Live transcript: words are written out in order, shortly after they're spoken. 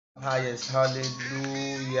highest.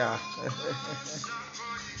 Hallelujah.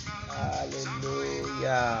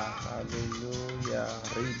 Hallelujah. Hallelujah.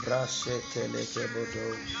 Ribrashetelekebodo.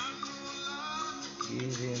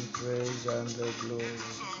 Give him praise and the glory.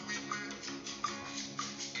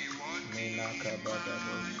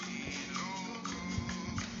 Menakabadabo.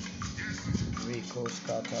 Rikos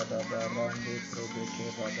katadabarande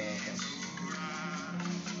probekebadaba.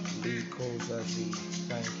 Likozazi.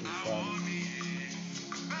 Thank you, Father.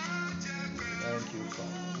 Thank you,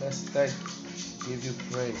 Father. Let's give you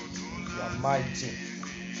praise. You are mighty.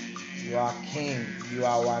 You are King. You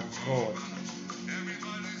are our God.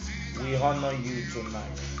 We honor you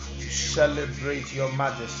tonight. Celebrate your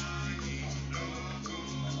majesty.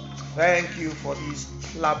 Thank you for this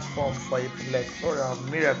platform, for a plethora of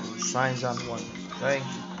miracles, signs, and wonders. Thank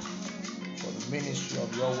you for the ministry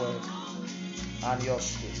of your word and your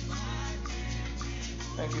spirit.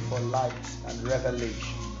 Thank you for light and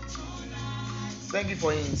revelation. Thank you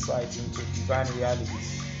for insight into divine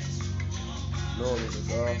realities. Glory to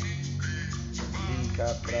God.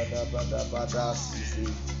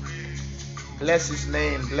 Bless his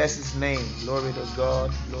name, bless his name. Glory to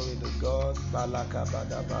God, glory to God. Balaka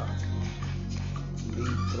badaba.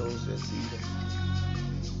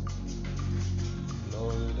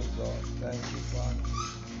 Glory to God. Thank you, Father.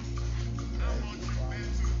 Thank you, Father.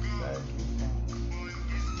 Thank you, Father.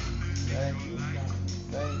 Thank you, Father.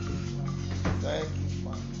 Thank you, Father. Thank you,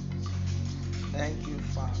 Father. Thank you,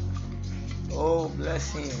 Father. Oh, bless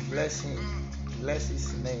him, bless him. Bless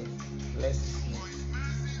his name. Bless his name.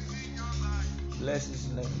 Bless his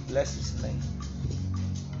name. Bless his name.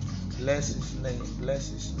 Bless his name. Bless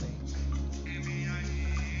his name.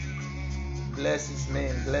 Bless his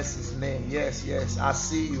name. Bless his name. Yes, yes. I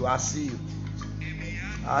see you. I see you.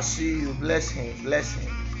 I see you. Bless him. Bless him.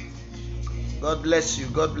 God bless you.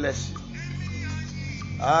 God bless you.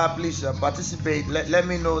 Please participate. Let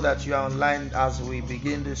me know that you are online as we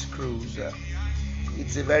begin this cruise.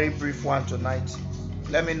 It's a very brief one tonight.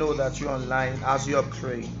 Let me know that you're online as you're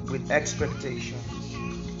praying with expectation,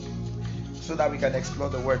 so that we can explore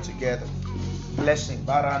the word together. Blessing.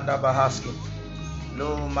 Baranda Bahaski.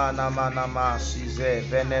 Luma Namanama Size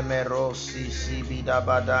Venemero Sisi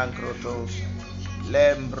Bidabadan Krotos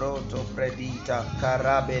Lembroto Predita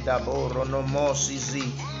Karabeda Boro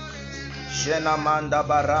Nomosizi Shenamanda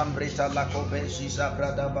Barambrita Lakobesi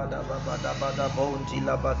Zabrada Bada Bada Bada Bonti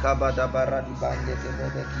Labakabada Baradi Bande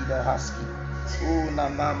Kida Husky.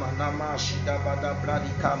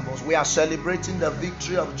 We are celebrating the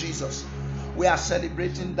victory of Jesus. We are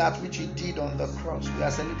celebrating that which he did on the cross. We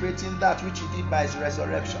are celebrating that which he did by his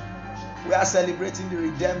resurrection. We are celebrating the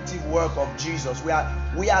redemptive work of Jesus. We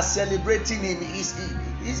are celebrating him.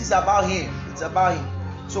 This is about him. It's about him.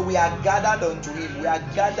 So we are gathered unto him. We are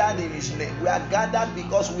gathered in his name. We are gathered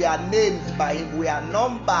because we are named by him. We are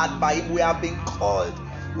numbered by him. We have been called.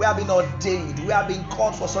 We have been ordained. We have been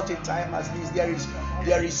called for such a time as this. There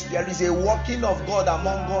is a working of God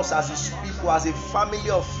among us as his people, as a family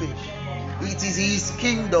of faith. It is his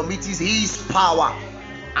kingdom. It is his power.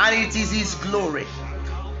 And it is his glory.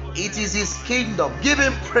 It is his kingdom. Give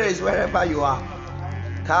him praise wherever you are.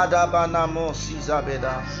 Kadabanamo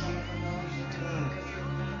Sizabeda.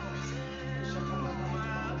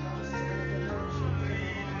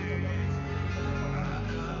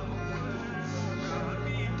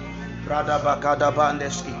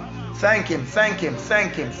 Thank him, thank him,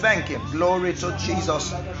 thank him, thank him. Glory to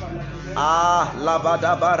Jesus.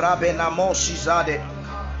 Labadaba Rabena Mosizade.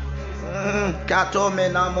 Katome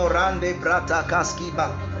Namorande Brata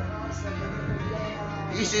Kaskiba.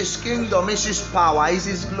 It's his kingdom, it's his power, it's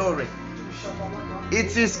his glory.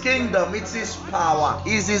 It's his kingdom, it's his power,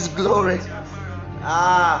 it's his glory.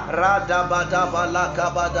 Radabadaba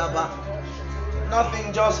Lakabadaba.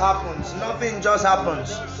 Nothing just happens. Nothing just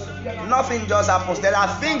happens. Nothing just happens. There are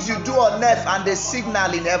things you do on earth and they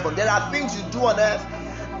signal in heaven. There are things you do on earth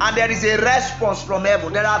and there is a response from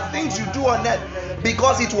heaven. There are things you do on earth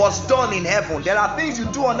because it was done in heaven. There are things you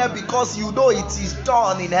do on earth because you know it is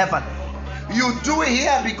done in heaven. You do it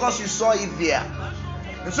here because you saw it there.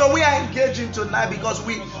 And so we are engaging tonight because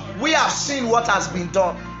we have seen what has been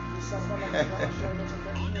done.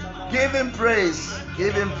 Give him praise.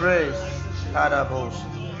 Give him praise.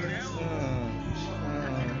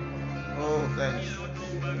 Oh, thanks.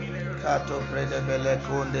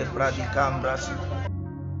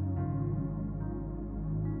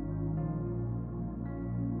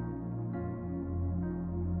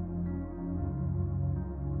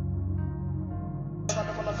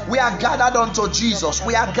 We are gathered unto Jesus.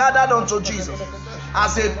 We are gathered unto Jesus.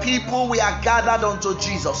 As a people, we are gathered unto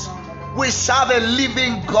Jesus. We serve a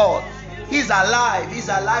living God. He's alive. He's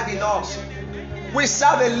alive in us. We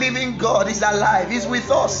serve a living God. He's alive. He's with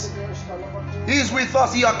us. He's with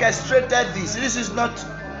us. He orchestrated this. This is not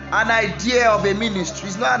an idea of a ministry.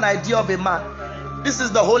 It's not an idea of a man. This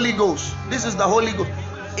is the Holy Ghost. This is the Holy Ghost.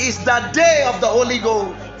 It's the day of the Holy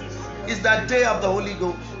Ghost. It's the day of the Holy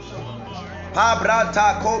Ghost.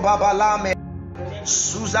 Pabrata kobabalame.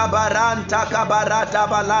 Suzabaranta kabarata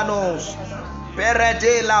balanos.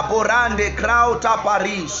 Perede la porande krauta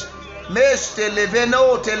Paris. Meste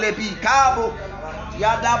leveno telebi cabo.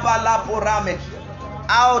 Yadaba la porame.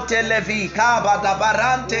 Ao televi kaba da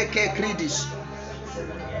barante ke cridis.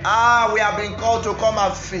 We have been called to come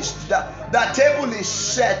and feast. The table is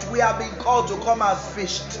set. We have been called to come and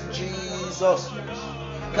feast. Jesus.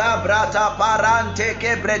 Cabrata parante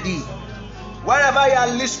kebredi. Wherever you are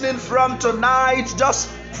listening from tonight, just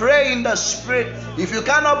pray in the Spirit. If you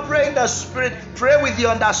cannot pray in the Spirit, pray with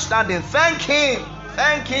your understanding. Thank Him.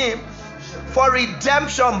 Thank Him for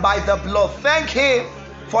redemption by the blood. Thank Him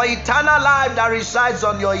for eternal life that resides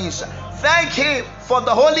on your inside. Thank Him for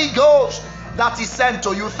the Holy Ghost that is sent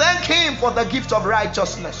to you. Thank Him for the gift of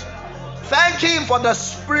righteousness. Thank Him for the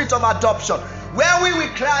spirit of adoption. Where we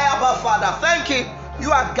will cry, Abba Father. Thank Him.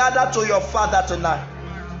 You are gathered to your Father tonight.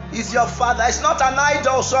 He's your Father. It's not an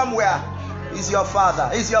idol somewhere. He's your Father.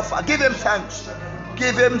 He's your Father. Give Him thanks.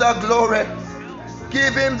 Give Him the glory.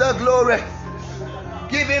 Give Him the glory.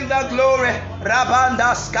 Give Him the glory.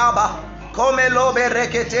 Rabanda skaba. Come lobe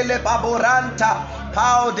reketele baboranta.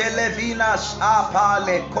 Pau de levinas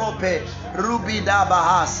apale kope. Rubida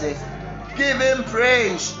bahase. Give Him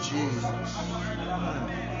praise, Jesus.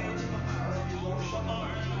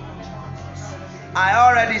 I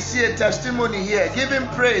already see a testimony here. Give Him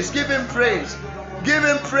praise. Give Him praise. Give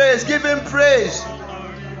Him praise. Give Him praise.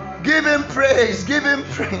 Give Him praise. Give Him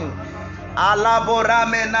praise.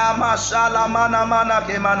 Alaborame na masala mana mana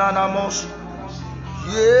ke manana mos.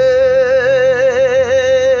 Yeah.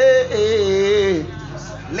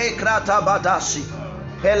 Lekrata badasi.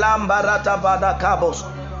 Pelambarata badakabos.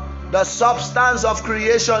 The substance of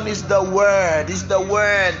creation is the Word. Is the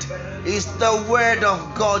Word. Is the Word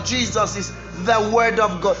of God. Jesus is the Word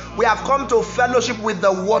of God. We have come to fellowship with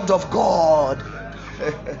the Word of God.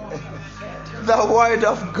 The Word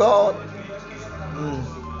of God.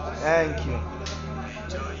 Thank you.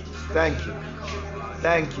 Thank you.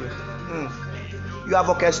 Thank you. You have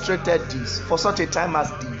orchestrated this for such a time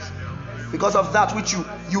as this. Because of that which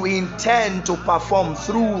you intend to perform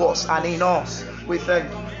through us and in us. We thank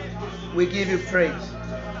you. We give you praise.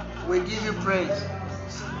 We give you praise.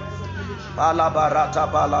 Balabarata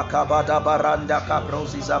balakabada baranda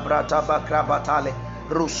kabrosi zabrata bakrabatale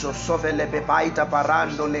russo sovele bebaita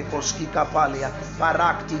barando le koskika palia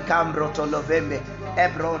parakti cambro toloveme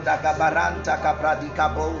ebro da gabaranta capradi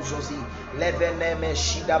cabozozi leveneme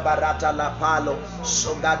shida barata la palo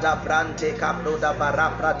sogada brante cabro da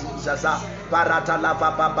baraprati zaza barata la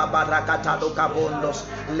baba barakata do cabondos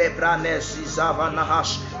lebranesi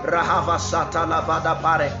zavanahash rahava sata la vada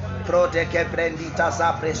pare Prode che prendita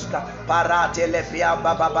zapresca parate le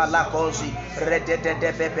piamba babala cosi redete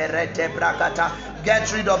de beberete brakata.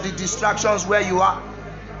 Get rid of the distractions where you are.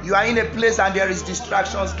 You are in a place and there is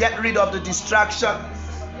distractions. Get rid of the distraction.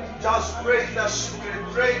 Just pray in the Spirit.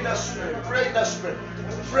 Pray in the Spirit. Pray in the Spirit.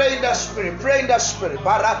 Pray in the Spirit. Pray in the Spirit.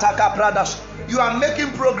 Barataka pradas. You are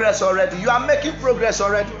making progress already. You are making progress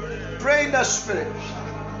already. Pray in the Spirit.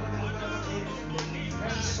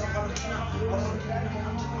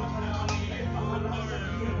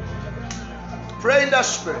 Pray in the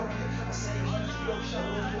Spirit.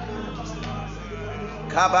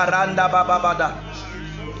 Kabaranda bababada.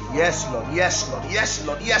 Yes, Lord. Yes, Lord. Yes,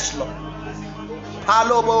 Lord. Yes, Lord.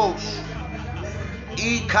 Palobos.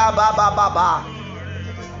 Ikabababa.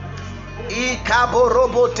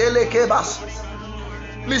 Ikaborobo telekebas.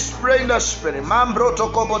 Please pray in the Spirit. Mambro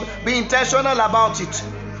tokobo. Be intentional about it.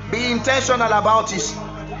 Be intentional about it.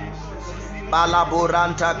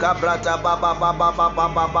 Balaboranta cabrata baba baba baba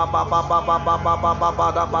baba baba baba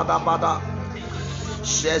baba baba baba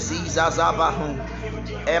Sheziza zabahu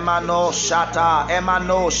Emano shata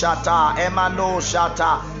Emano shata Emano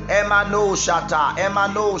shata Emano shata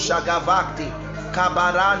Emano shagavakti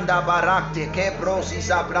Kabaranda barakte Kebrosi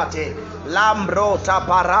zabrate Lambrota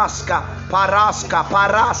paraska Paraska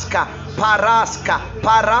Paraska Paraska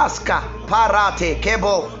Paraska Parate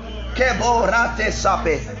Kebo Kebo rate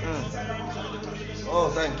sape. Oh,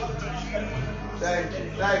 thank you. Thank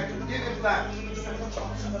you. Thank you. Give Him thanks.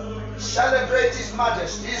 Celebrate His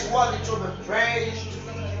majesty. He is worthy to be praised.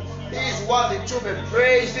 He is worthy to be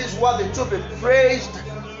praised. He is worthy to be praised.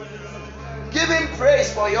 Give Him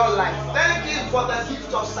praise for your life. Thank Him for the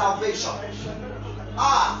gift of salvation.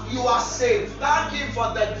 You are saved. Thank Him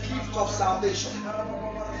for the gift of salvation.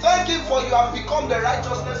 Thank Him for you have become the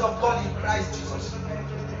righteousness of God in Christ Jesus.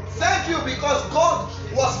 Thank you because God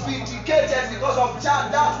was vindicated because of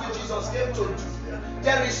that which Jesus came to do.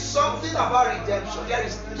 There is something about redemption.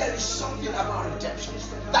 There is something about redemption.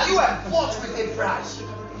 That you were bought with a price.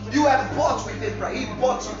 You were bought with a price. He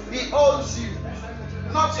bought you. He owns you.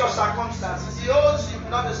 Not your circumstances. He owns you,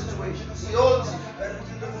 not the situations. He owns you.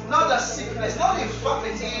 Not the sickness, not the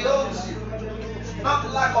infirmity. He owns you. Not the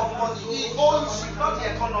lack of money. He owns you. Not the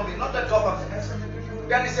economy, not the government.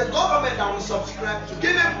 There is a government that we subscribe to.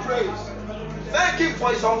 Give Him praise. Thank Him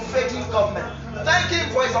for His unfailing government. Thank Him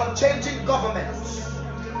for His unchanging government.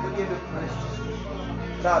 We give Him praise.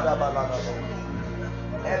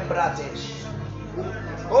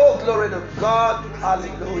 Oh, glory to God.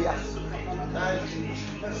 Hallelujah. Thank you.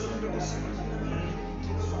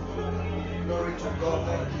 Glory to God.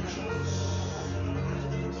 Thank you, Jesus.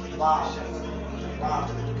 Wow. Wow.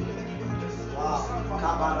 Wow.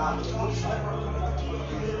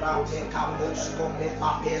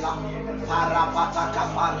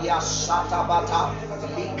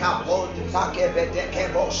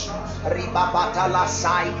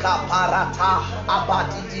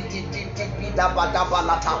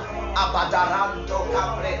 Abadarando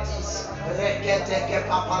Cabretis, Rekete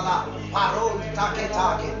Papala, Paron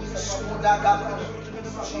Taketage, Sudaga.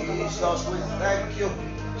 Jesus, we thank you.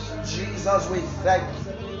 Jesus, we thank you.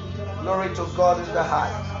 Glory to God in the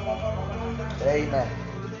high. Amen.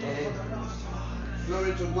 Amen.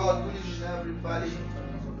 Glory to God. Good evening, everybody.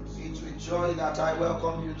 It's with joy that I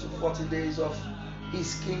welcome you to 40 days of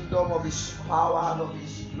His kingdom, of His power, and of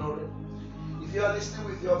His glory. If you are listening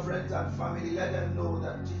with your friends and family, let them know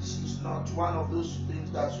that this is not one of those things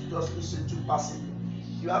that you just listen to passively.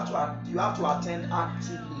 You have to attend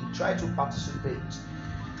actively. Try to participate.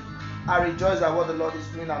 I rejoice at what the Lord is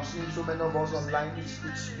doing. I'm seeing so many of us online.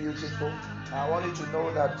 It's beautiful. I want you to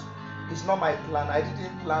know that it's not my plan. I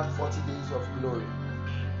didn't plan 40 days of glory.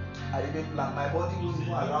 I didn't plan. My body wouldn't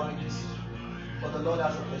even allow me this. But the Lord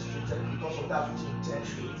has orchestrated because of that which He intends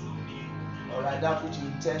to do. Alright, that which He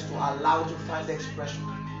intends to allow to find expression.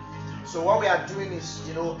 So what we are doing is,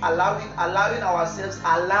 allowing ourselves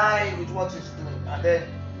align with what He's doing, and then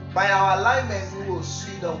by our alignment we will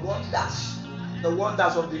see the wonders of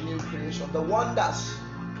the new creation, the wonders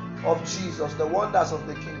of Jesus, the wonders of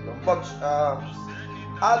the kingdom. But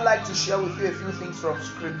I'd like to share with you a few things from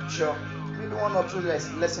Scripture, maybe one or two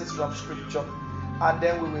lessons from Scripture, and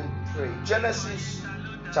then we will pray. Genesis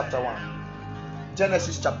chapter 1.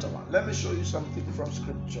 Genesis chapter 1. Let me show you something from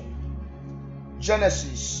Scripture.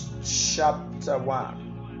 Genesis chapter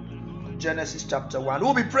 1. Genesis chapter 1.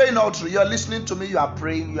 We'll be praying all through. You're listening to me. You are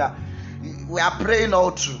praying. We are praying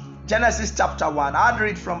all through. Genesis chapter 1. I'll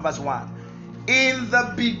read from verse 1. In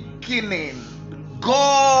the beginning,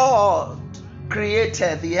 God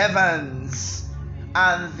created the heavens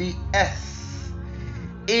and the earth.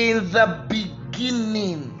 In the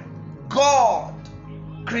beginning, God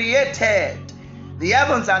created the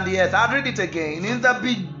heavens and the earth. I'll read it again. In the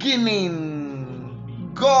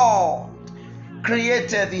beginning, God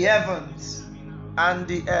created the heavens and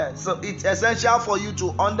the earth. So it's essential for you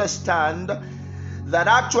to understand that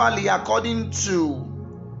actually, according to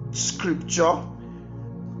Scripture,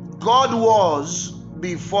 God was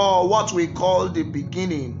before what we call the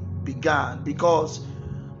beginning began, because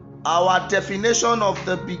our definition of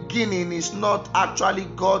the beginning is not actually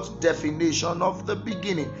God's definition of the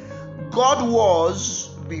beginning. God was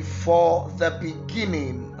before the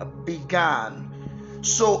beginning began.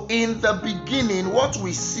 So in the beginning, what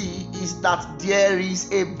we see is that there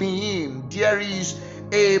is a being, there is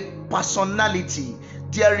a personality,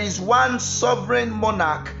 there is one sovereign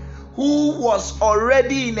monarch who was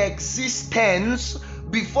already in existence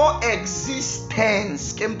before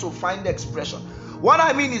existence came to find expression. What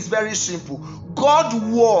I mean is very simple. God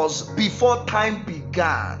was before time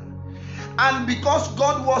began. And because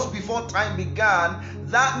God was before time began,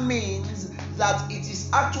 that means that it is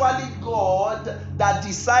actually God that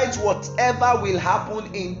decides whatever will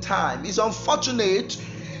happen in time. It's unfortunate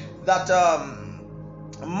that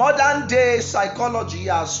modern day psychology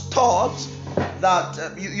has taught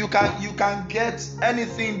that you can get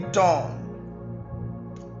anything done.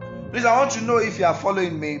 Please, I want to know if you are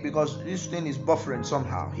following me, because this thing is buffering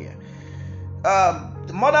somehow here.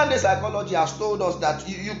 The modern day psychology has told us that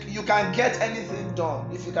you can get anything done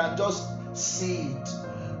if you can just see it.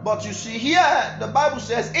 But you see here, the Bible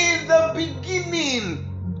says, in the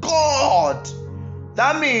beginning, God.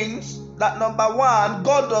 That means that number one,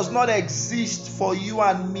 God does not exist for you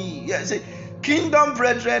and me. Yeah, see, kingdom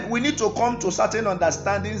brethren, we need to come to certain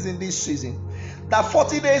understandings in this season. That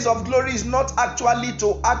 40 days of glory is not actually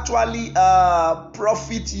to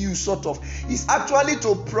profit you, sort of. It's actually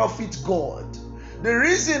to profit God. The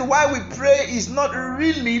reason why we pray is not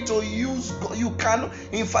really to use God. You can't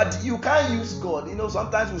use God.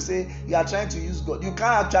 Sometimes we say you are trying to use God. You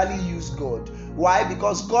can't actually use God. Why?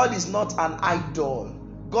 Because God is not an idol.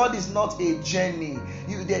 God is not a genie.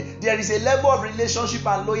 There is a level of relationship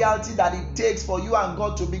and loyalty that it takes for you and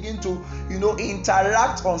God to begin to,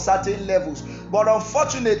 interact on certain levels. But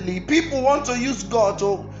unfortunately, people want to use God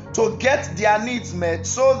to get their needs met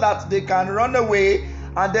so that they can run away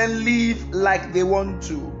and then live like they want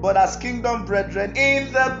to. But as kingdom brethren,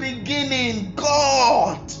 in the beginning,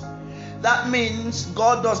 God. That means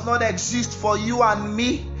God does not exist for you and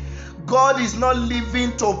me. God is not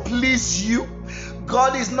living to please you.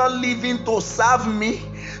 God is not living to serve me.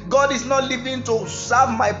 God is not living to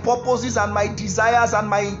serve my purposes and my desires and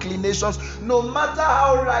my inclinations. No matter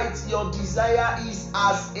how right your desire is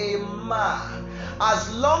as a man,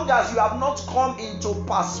 as long as you have not come into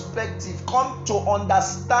perspective, come to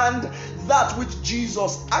understand that which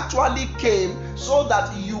Jesus actually came so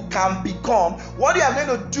that you can become, what you are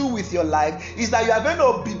going to do with your life is that you are going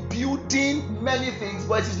to be building many things,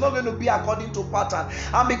 but it is not going to be according to pattern.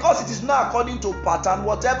 And because it is not according to pattern,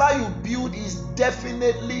 whatever you build is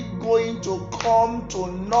definitely going to come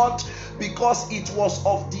to naught, because it was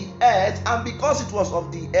of the earth, and because it was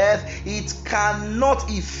of the earth, it cannot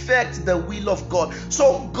effect the will of God.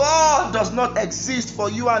 So God does not exist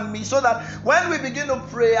for you and me, so that when we begin to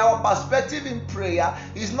pray, our perspective in prayer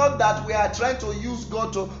is not that we are trying to use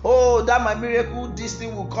God to, that my miracle, this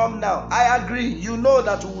thing will come now. I agree, you know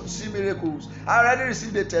that we would see miracles. I already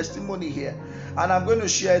received a testimony here, and I'm going to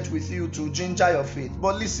share it with you to ginger your faith.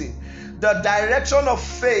 But listen, the direction of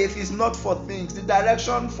faith is not for things. The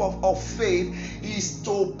direction of faith is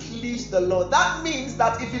to please the Lord. That means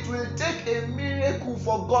that if it will take a miracle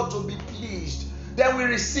for God to be pleased, then we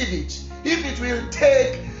receive it. If it will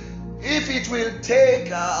take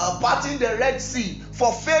parting the Red Sea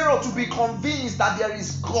for Pharaoh to be convinced that there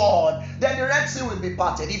is God, then the Red Sea will be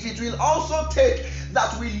parted. If it will also take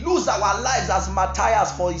that we lose our lives as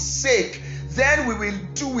martyrs for his sake, then we will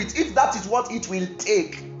do it, if that is what it will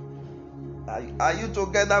take. Are you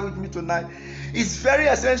together with me tonight? It's very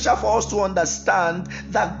essential for us to understand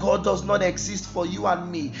that God does not exist for you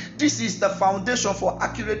and me. This is the foundation for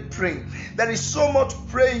accurate praying. There is so much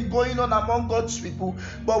praying going on among God's people,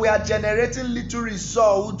 but we are generating little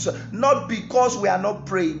results, not because we are not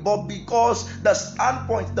praying, but because the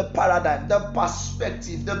standpoint, the paradigm, the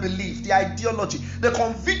perspective, the belief, the ideology, the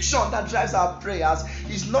conviction that drives our prayers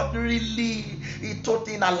is not really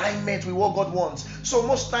totally in alignment with what God wants. So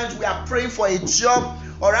most times we are praying for a job,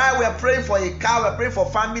 alright, we are praying for a car, we are praying for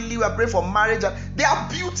family, we are praying for marriage. They are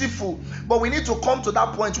beautiful, but we need to come to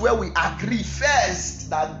that point where we agree first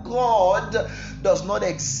that God does not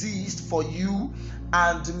exist for you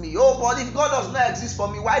and me. But if God does not exist for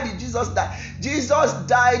me, why did Jesus die? Jesus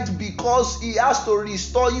died because he has to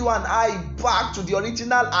restore you and I back to the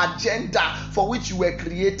original agenda for which you were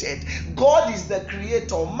created. God is the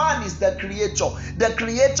creator, man is the creator. The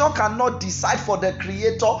creator cannot decide for the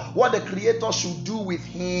creator what the creator should do with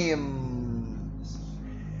him.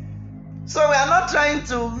 So we are not trying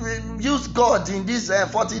to use God in these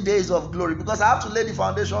 40 days of glory, because I have to lay the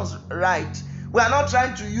foundations right. We are not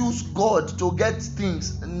trying to use God to get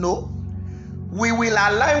things. No. We will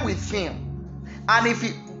align with him. And if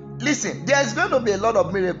listen, there's going to be a lot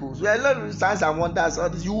of miracles. There are a lot of signs and wonders.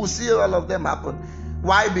 You will see all of them happen.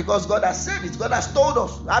 Why? Because God has said it. God has told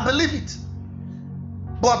us. I believe it.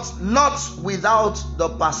 But not without the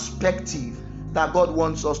perspective that God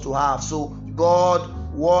wants us to have. So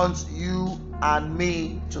God wants you and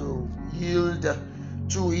me to yield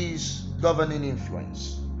to his governing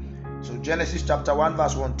influence. So Genesis chapter 1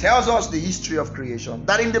 verse 1 tells us the history of creation.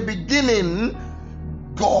 That in the beginning,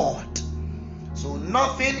 God. So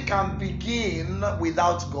nothing can begin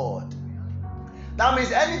without God. That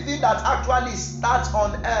means anything that actually starts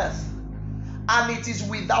on earth and it is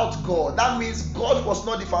without God, that means God was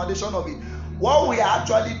not the foundation of it. What we are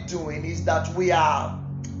actually doing is that we are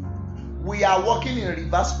working in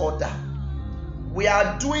reverse order. We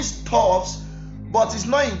are doing stuffs, but it's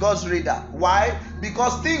not in God's radar. Why?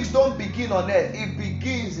 Because things don't begin on earth, it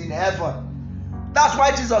begins in heaven. That's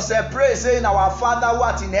why Jesus said, pray, saying, our Father who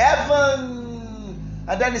art in heaven.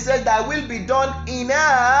 And then he says, thy will be done in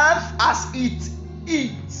earth as it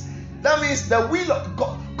is. That means the will of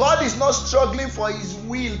God is not struggling for his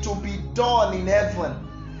will to be done in heaven.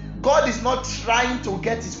 God is not trying to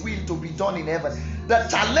get his will to be done in heaven. The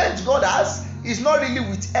challenge God has is not really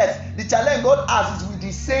with earth. The challenge God has is with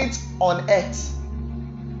the saints on earth.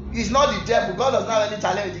 It's not the devil. God does not have any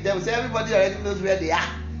challenge with the devil. So everybody already knows where they are.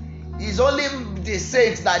 It's only the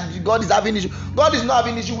saints that God is having issue. God is not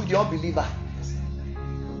having issue with the unbeliever.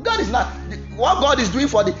 God is not. What God is doing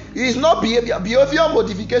for the is not behavior. Behavior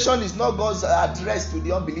modification is not God's address to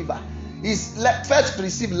the unbeliever. It's first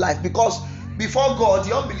receive life, because before God,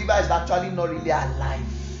 the unbeliever is actually not really alive.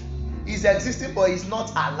 He's existing, but he's not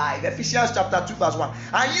alive. Ephesians chapter 2 verse 1.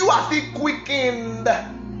 And you are still quickened.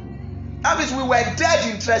 That means we were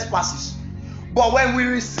dead in trespasses. But when we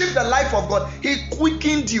received the life of God, He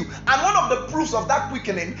quickened you. And one of the proofs of that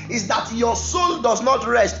quickening is that your soul does not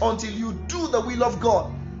rest until you do the will of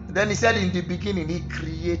God. Then He said in the beginning, He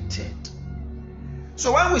created.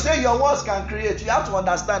 So when we say your words can create, you have to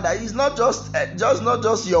understand that it's not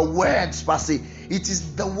just your words per se. It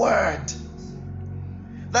is the word.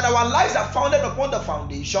 That our lives are founded upon the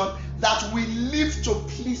foundation that we live to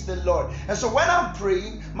please the Lord. And so when I'm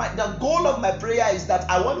praying, the goal of my prayer is that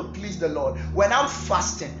I want to please the Lord. When I'm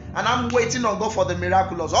fasting and I'm waiting on God for the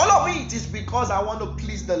miraculous, all of it is because I want to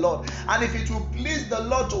please the Lord. And if it will please the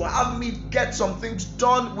Lord to have me get some things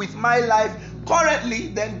done with my life currently,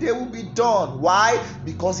 then they will be done. Why?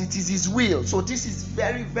 Because it is His will. So this is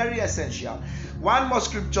very, very essential. One more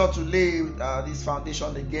scripture to lay this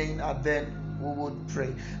foundation again, and then we would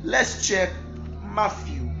pray. Let's check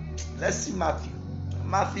Matthew. Let's see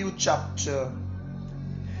Matthew chapter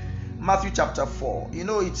 4. You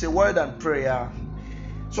know, it's a word and prayer.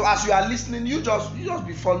 So as you are listening, you just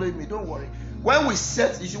be following me. Don't worry. When we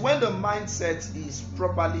set, you see, when the mind is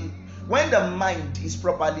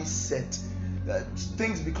properly set,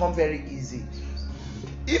 things become very easy.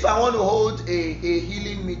 If I want to hold a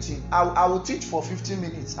healing meeting, I will teach for 15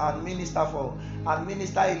 minutes and minister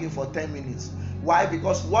healing for 10 minutes. Why?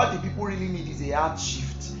 Because what the people really need is a heart shift.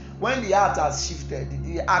 When the heart has shifted,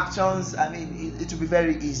 the actions, it will be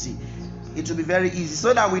very easy. It will be very easy,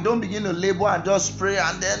 so that we don't begin to labor and just pray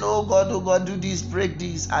and then, oh God, do this, break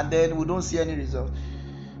this, and then we don't see any result.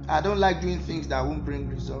 I don't like doing things that won't bring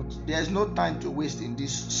results. There's no time to waste in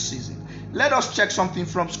this season. Let us check something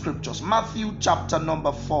from scriptures. Matthew chapter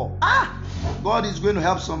number 4. God is going to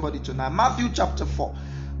help somebody tonight. Matthew chapter 4.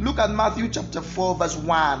 Look at Matthew chapter 4 verse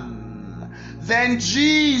 1. Then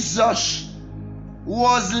Jesus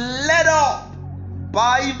was led up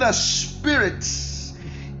by the Spirit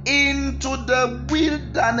into the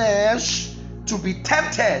wilderness to be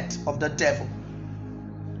tempted of the devil.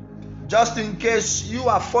 Just in case you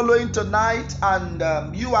are following tonight and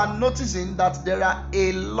you are noticing that there are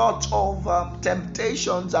a lot of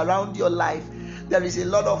temptations around your life, there is a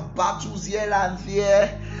lot of battles here and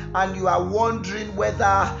there, and you are wondering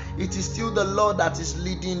whether it is still the Lord that is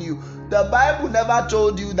leading you. The Bible never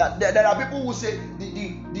told you that. There are people who say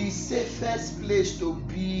the safest place to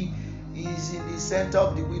be is in the center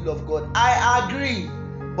of the will of God. I agree,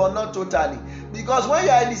 but not totally. Because when you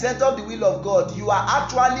are in the center of the will of God, you are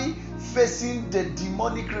actually facing the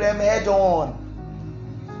demonic realm head on.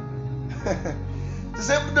 To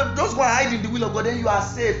say, just go and hide in the will of God, then you are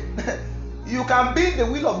safe. You can be in the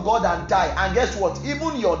will of God and die, and guess what?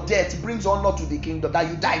 Even your death brings honor to the kingdom that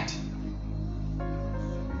you died.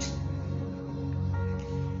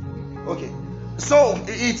 Okay, so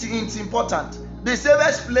it's important. The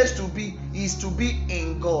safest place to be is to be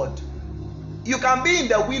in God. You can be in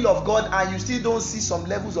the will of God and you still don't see some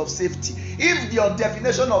levels of safety. If your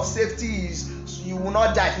definition of safety is you will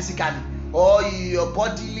not die physically, or your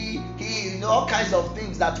bodily, all kinds of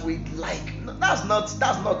things that we like, that's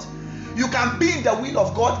not. You can be in the will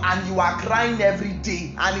of God and you are crying every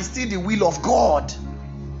day, and it's still the will of God.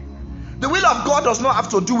 The will of God does not have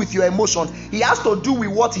to do with your emotions. He has to do with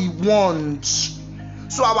what He wants.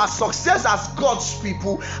 So our success as God's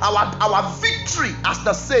people, our victory as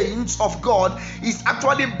the saints of God, is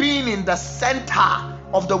actually being in the center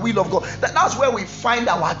of the will of God. That's where we find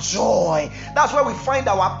our joy. That's where we find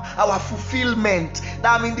our fulfillment.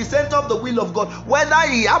 That I'm in the center of the will of God. Whether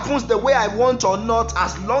it happens the way I want or not,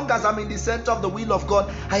 as long as I'm in the center of the will of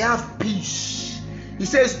God, I have peace. He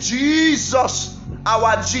says Jesus,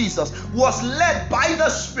 our Jesus, was led by the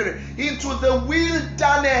Spirit into the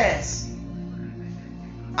wilderness.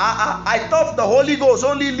 I thought the Holy Ghost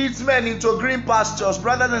only leads men into green pastures.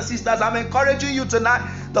 Brothers and sisters, I'm encouraging you tonight.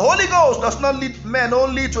 The Holy Ghost does not lead men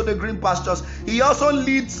only to the green pastures. He also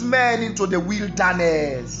leads men into the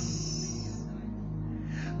wilderness.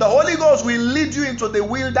 The Holy Ghost will lead you into the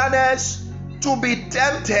wilderness to be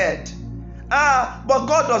tempted. But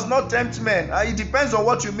God does not tempt men. It depends on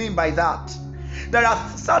what you mean by that. There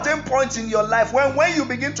are certain points in your life when you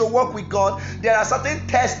begin to work with God, there are certain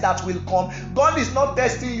tests that will come. God is not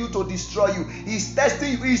testing you to destroy you. He's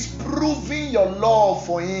testing you. He's proving your love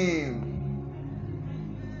for Him.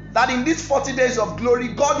 That in these 40 days of glory,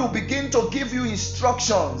 God will begin to give you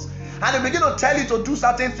instructions. And He'll begin to tell you to do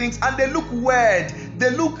certain things. And they look weird. They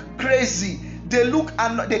look crazy. They look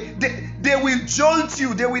and they will jolt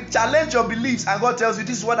you. They will challenge your beliefs. And God tells you,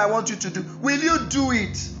 this is what I want you to do. Will you do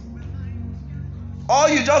it? Or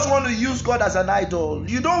you just want to use God as an idol?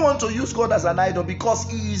 You don't want to use God as an idol because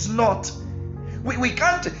He is not. We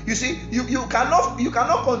can't, you see, you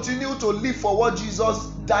cannot continue to live for what Jesus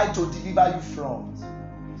died to deliver you from.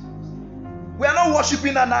 We are not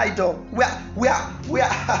worshiping an idol. We are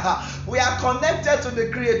connected to the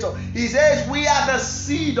Creator. He says we are the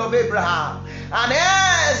seed of Abraham, and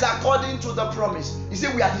heirs according to the promise. He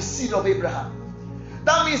said we are the seed of Abraham.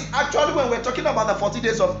 That means actually when we're talking about the 40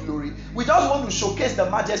 days of glory, we just want to showcase the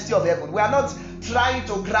majesty of heaven. We are not trying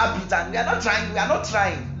to grab it, and we are not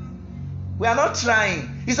trying.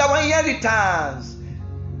 It's our inheritance.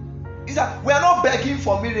 We are not begging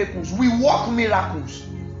for miracles. We work miracles.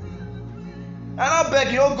 I'm not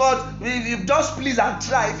begging, oh God, if you just please and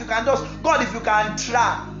try. If you can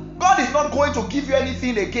try. God is not going to give you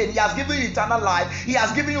anything again. He has given you eternal life. He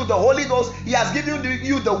has given you the Holy Ghost. He has given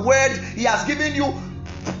you the Word. He has given you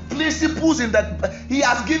principles in that. He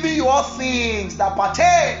has given you all things that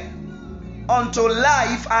pertain unto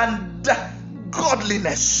life and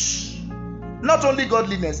godliness. Not only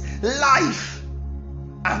godliness, life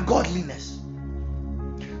and godliness.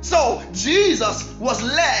 So Jesus was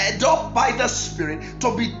led up by the Spirit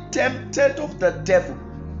to be tempted of the devil.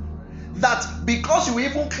 That because you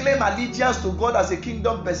even claim allegiance to God as a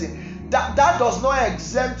kingdom person, that does not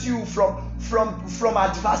exempt you from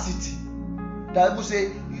adversity. That people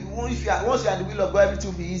say, once you are in the will of God,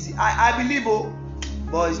 everything will be easy. I believe,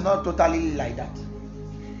 but it's not totally like that.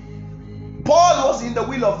 Paul was in the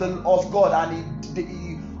will of God, and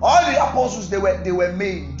all the apostles they were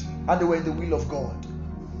made, and they were in the will of God.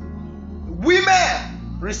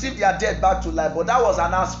 Women received their dead back to life, but that was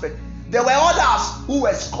an aspect. There were others who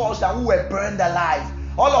were scorched and who were burned alive.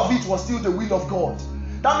 All of it was still the will of God.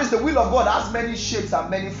 That means the will of God has many shapes and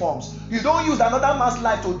many forms. You don't use another man's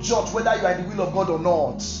life to judge whether you are in the will of God or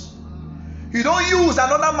not. You don't use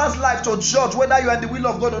another man's life to judge whether you are in the will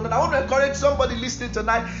of God or not. I want to encourage somebody listening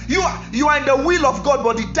tonight. You are in the will of God,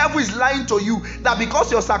 but the devil is lying to you that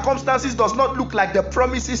because your circumstances does not look like the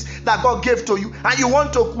promises that God gave to you, and you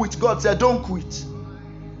want to quit. God said, don't quit.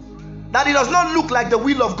 That it does not look like the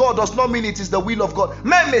will of God does not mean it is the will of God.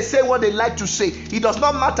 Men may say what they like to say. It does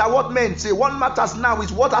not matter what men say. What matters now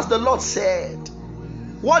is what has the Lord said.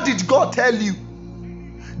 What did God tell you?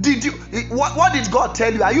 What did God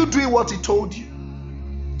tell you? Are you doing what He told you?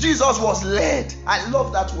 Jesus was led. I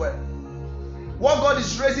love that word. What God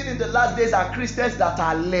is raising in the last days are Christians that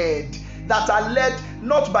are led. That are led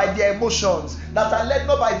not by their emotions. That are led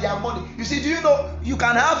not by their money. You see, do you know you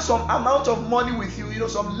can have some amount of money with you,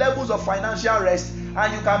 some levels of financial rest,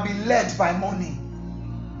 and you can be led by money.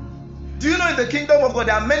 Do you know in the kingdom of God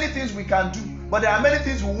there are many things we can do, but there are many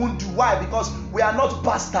things we won't do. Why? Because we are not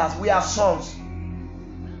bastards, we are sons.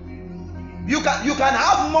 You can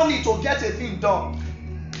have money to get a thing done,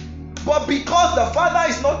 but because the Father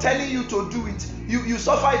is not telling you to do it, you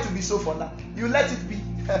suffer it to be so for now. You let it be.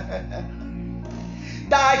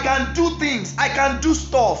 That I can do things, I can do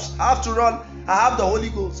stuff. After all, I have the Holy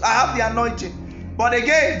Ghost, I have the anointing. But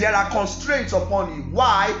again, there are constraints upon you.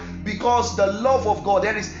 Why? Because the love of God,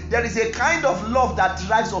 there is a kind of love that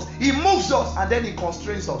drives us. He moves us and then He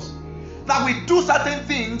constrains us. That we do certain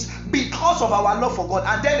things because of our love for God,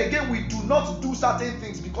 and then again we do not do certain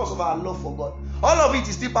things because of our love for God. All of it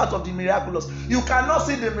is still part of the miraculous. You cannot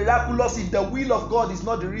see the miraculous if the will of God is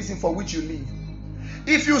not the reason for which you live.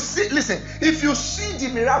 If you see the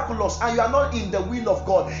miraculous and you are not in the will of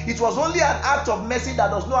God, it was only an act of mercy that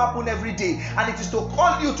does not happen every day, and it is to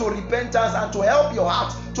call you to repentance and to help your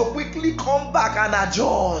heart to quickly come back and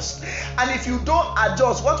adjust. And if you don't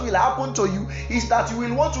adjust, what will happen to you is that you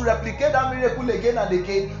will want to replicate that miracle again and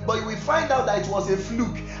again, but you will find out that it was a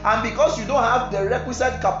fluke. And because you don't have the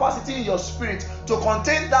requisite capacity in your spirit to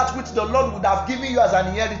contain that which the Lord would have given you as an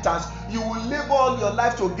inheritance, you will labor all your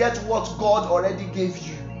life to get what God already gave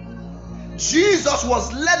you. Jesus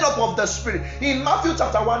was led up of the Spirit. In Matthew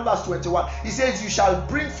chapter 1 verse 21, He says, you shall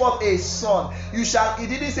bring forth a son. He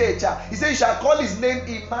didn't say a child. He said, you shall call his name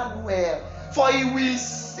Emmanuel, for he will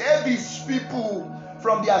save his people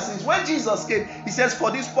from their sins. When Jesus came, He says,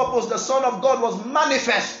 for this purpose the Son of God was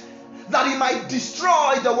manifest, that He might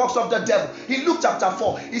destroy the works of the devil. In Luke chapter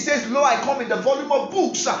 4, He says, lo, I come in the volume of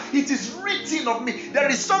books. It is written of me. There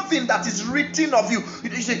is something that is written of you.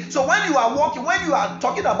 So when you are walking, when you are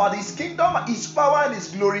talking about His kingdom, His power and His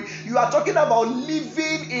glory, you are talking about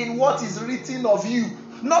living in what is written of you.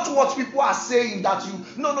 Not what people are saying that you.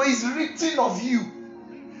 No, it's written of you.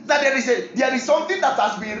 That there is something that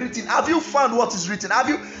has been written. Have you found what is written? Have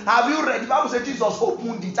you read? The Bible says Jesus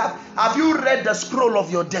opened it. Have you read the scroll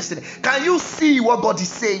of your destiny? Can you see what God is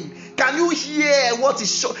saying? Can you hear what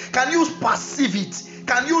is shown? Can you perceive it?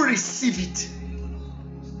 Can you receive it?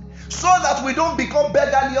 So that we don't become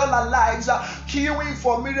beggarly all our lives, queuing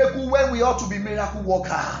for miracle when we ought to be miracle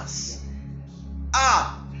workers.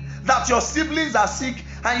 That your siblings are sick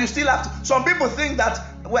and you still have to. Some people think that,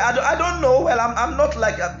 well, I don't know. Well, I'm not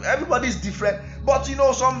like everybody's different. But you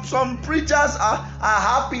know, some preachers are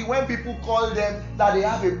happy when people call them that they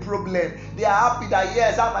have a problem. They are happy that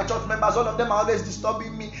yes, I'm my church members. All of them are always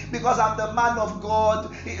disturbing me because I'm the man of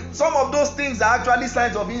God. Some of those things are actually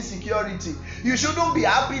signs of insecurity. You shouldn't be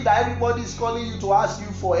happy that everybody is calling you to ask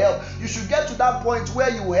you for help. You should get to that point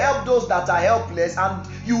where you help those that are helpless and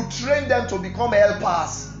you train them to become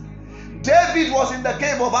helpers. David was in the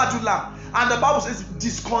cave of Adullam, and the Bible says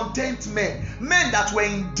discontent men that were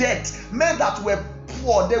in debt, men that were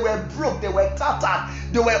poor, they were broke, they were tattered,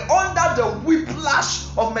 they were under the whiplash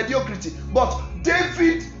of mediocrity. But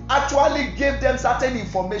David actually gave them certain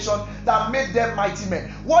information that made them mighty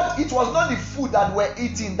men. It was not the food that were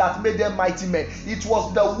eating that made them mighty men. It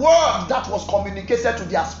was the word that was communicated to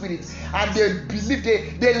their spirit, and they believed,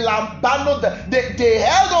 they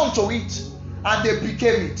held on to it, and they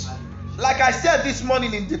became it. Like I said this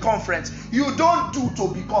morning in the conference, you don't do to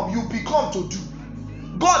become, you become to do.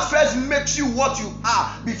 God first makes you what you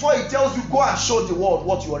are before he tells you go and show the world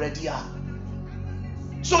what you already are.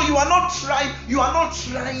 So you are not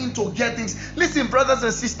trying to get things. Listen, brothers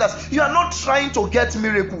and sisters, you are not trying to get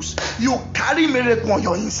miracles. You carry miracle on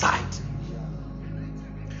your inside.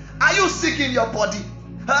 Are you sick in your body?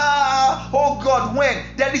 Oh God, when?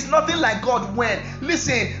 There is nothing like God when.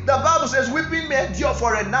 Listen, the Bible says weeping may endure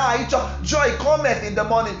for a night, joy cometh in the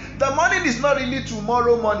morning. The morning is not really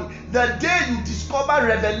tomorrow morning. The day you discover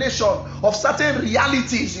revelation of certain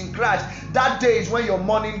realities in Christ, that day is when your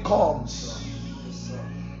morning comes.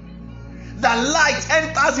 The light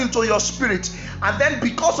enters into your spirit, and then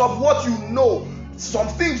because of what you know, some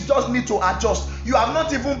things just need to adjust. You have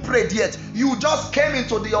not even prayed yet. You just came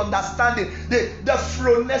into the understanding, the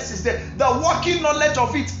phronesis, the working knowledge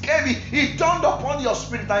of it came. It dawned upon your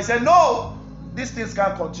spirit and said, no, these things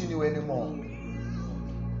can't continue anymore.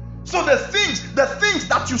 So the things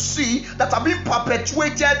that you see that are being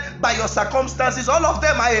perpetuated by your circumstances, all of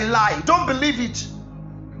them are a lie. Don't believe it.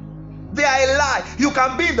 They are a lie. You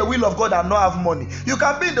can be in the will of God and not have money. You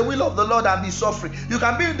can be in the will of the Lord and be suffering. You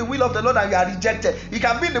can be in the will of the Lord and you are rejected. You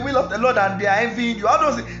can be in the will of the Lord and they are envying you. All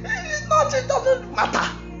those things. It doesn't matter.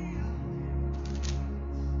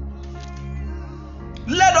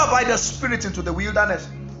 Led up by the Spirit into the wilderness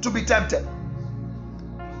to be tempted.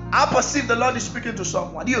 I perceive the Lord is speaking to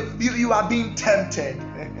someone. You are being tempted.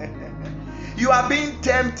 You are being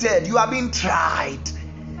tempted. You are being tried.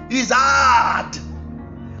 It's hard.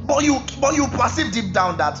 But you perceive deep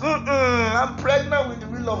down that I'm pregnant with the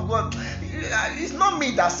will of God. It's not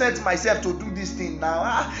me that sent myself to do this thing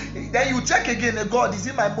now. Then you check again, God, is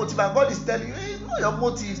it my motive? And God is telling you, it's not your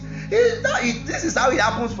motive. This is how it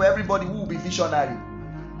happens for everybody who will be visionary.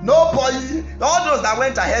 Nobody, all those that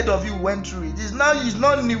went ahead of you went through it. It's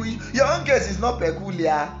not new. Your own case is not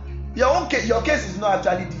peculiar. Your case is not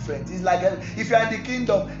actually different. It's like if you are in the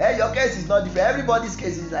kingdom, your case is not different. Everybody's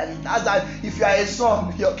case is like that. If you are a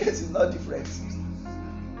son, your case is not different.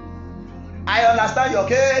 I understand your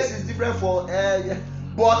case is different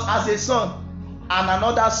but as a son and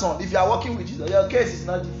another son, if you are working with Jesus, your case is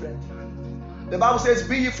not different. The Bible says,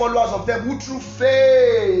 "Be ye followers of them who through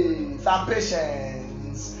faith and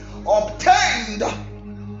patience obtained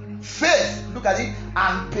faith." Look at it,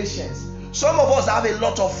 and patience. Some of us have a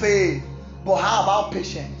lot of faith, but how about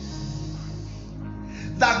patience?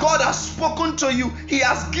 That God has spoken to you, He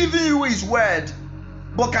has given you His word,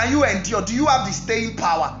 but can you endure? Do you have the staying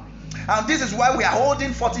power? And this is why we are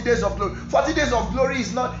holding 40 days of glory. 40 days of glory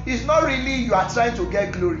is not really you are trying to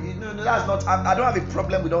get glory. No, that's not. I don't have a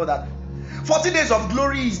problem with all that. 40 days of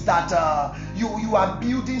glory is that you are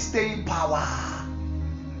building staying power.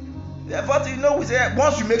 We say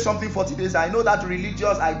once you make something 40 days, I know that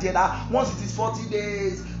religious idea that once it is 40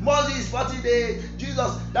 days,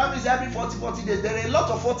 Jesus, that means every 40 days. There are a lot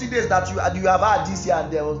of 40 days that you have had this year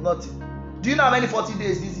and there was nothing. Do you know how many 40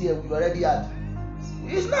 days this year we already had?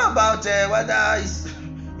 It's not about whether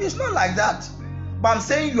it's not like that. But I'm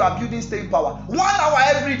saying you are building staying power. 1 hour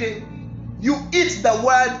every day. You eat the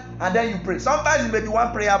word and then you pray. Sometimes it may be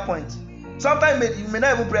one prayer point. Sometimes you may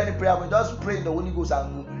not even pray any prayer point. Just pray in the Holy Ghost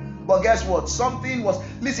and go. But guess what? Something was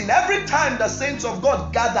missing. Every time the saints of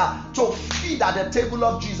God gather to feed at the table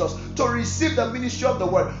of Jesus, to receive the ministry of the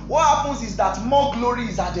word, what happens is that more glory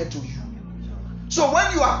is added to you. So when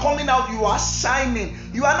you are coming out, you are shining.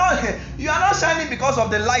 You are not shining because of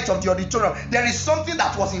the light of the auditorium. There is something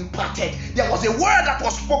that was imparted. There was a word that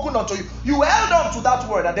was spoken unto you. You held on to that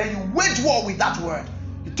word, and then you wage war with that word.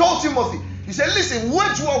 He told Timothy, he said, listen,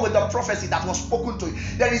 wage war with the prophecy that was spoken to you.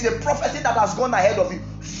 There is a prophecy that has gone ahead of you.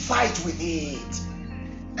 Fight with it.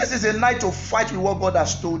 This is a night to fight with what God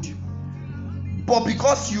has told you. But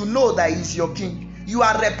because you know that He's your King, you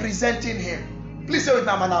are representing Him. Please say with me,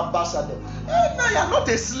 I'm an ambassador. No, you are not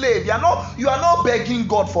a slave. You are not begging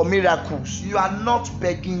God for miracles. You are not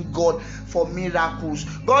begging God for miracles.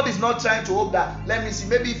 God is not trying to hope that, let me see,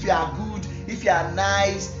 maybe if you are good, if you are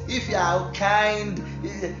nice, if you are kind.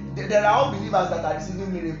 There are unbelievers that are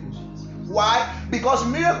receiving miracles. Why? Because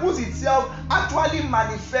miracles itself actually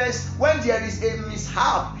manifests when there is a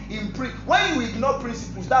mishap in when you ignore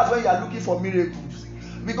principles. That's when you are looking for miracles.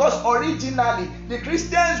 Because originally the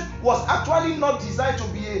Christians was actually not designed to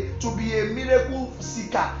be a miracle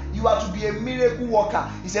seeker. You are to be a miracle worker.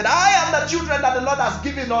 He said, I am the children that the Lord has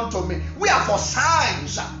given unto me. We are for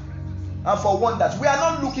signs and for wonders. We are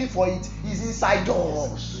not looking for it. It's inside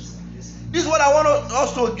us. This is what I want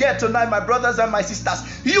us to get tonight, my brothers and my sisters.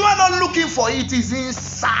 You are not looking for it. It's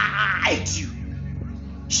inside you.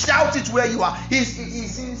 Shout it where you are. It's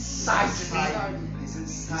inside you.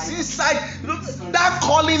 It's inside. That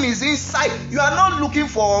calling is inside. You are not looking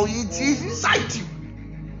for it. It's inside you.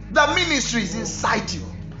 The ministry is inside you.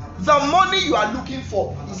 The money you are looking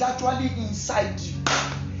for is actually inside you.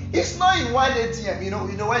 It's not in one ATM. You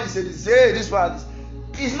know when you say this, hey, this one.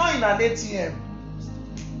 It's not in an ATM.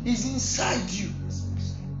 It's inside you.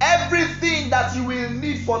 Everything that you will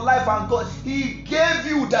need for life and God, He gave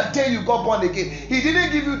you the day you got born again. He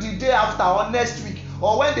didn't give you the day after or next week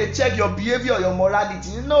or when they check your behavior or your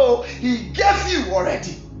morality. No, He gave you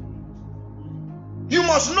already. You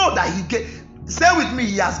must know that He gave. Say with me,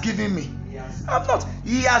 He has given me. I'm not.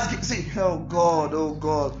 He has given. See, oh God, oh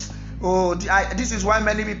God. Oh, this is why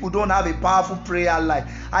many people don't have a powerful prayer life.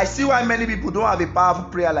 I see why many people don't have a powerful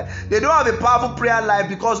prayer life. They don't have a powerful prayer life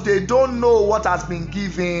because they don't know what has been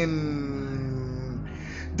given.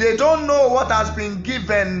 They don't know what has been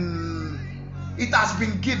given. It has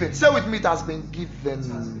been given. Say with me, it has been given.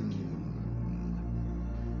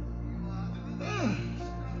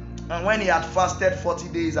 And when He had fasted 40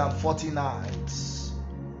 days and 40 nights,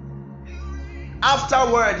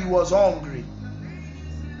 afterward He was hungry.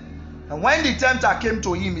 And when the tempter came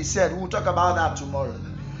to Him, He said, we'll talk about that tomorrow.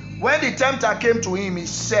 When the tempter came to Him, He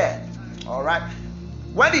said, all right.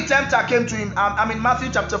 When the tempter came to Him, I'm in Matthew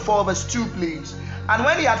chapter 4 verse 2, please. And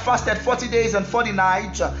when He had fasted 40 days and 40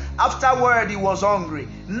 nights, afterward He was hungry.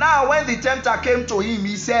 Now when the tempter came to Him,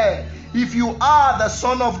 He said, if you are the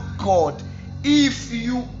Son of God, if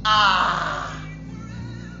you are.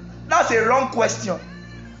 That's a wrong question.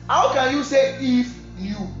 How can you say if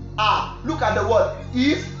you are? Look at the word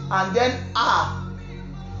if and then are.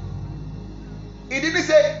 It didn't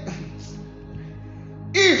say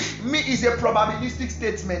if me is a probabilistic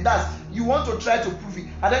statement. That's you want to try to prove it.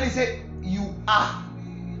 And then He said you are.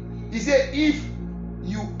 He said if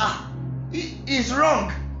you are. It is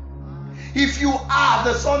wrong. If you are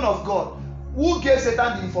the Son of God, who gave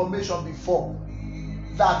Satan the information before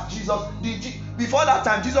that before that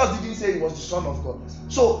time Jesus didn't say He was the Son of God.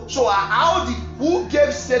 So who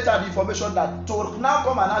gave Satan the information that to now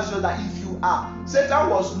come and ask you that if you are? Satan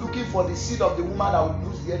was looking for the seed of the woman that would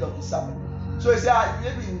bruise the head of the serpent. So he said,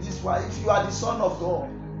 maybe in this way, if you are the Son of God,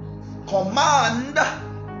 command.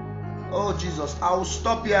 Oh Jesus, I will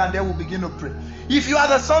stop here and then we'll begin to pray. If you are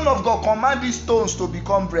the Son of God, command these stones to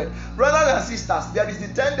become bread. Brothers and sisters, there is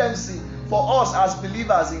the tendency for us as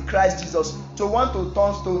believers in Christ Jesus to want to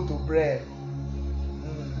turn stone to bread.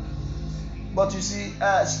 But you see,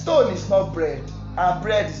 stone is not bread and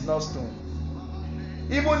bread is not stone.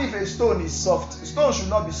 Even if a stone is soft, stone should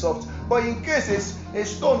not be soft. But in case a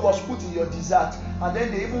stone was put in your dessert and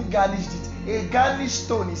then they even garnished it, a garnished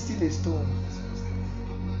stone is still a stone.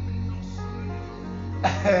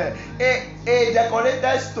 A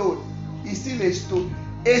decorated stone is still a stone.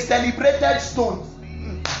 A celebrated stone,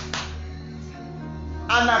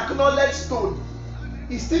 an acknowledged stone,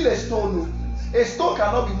 is still a stone. A stone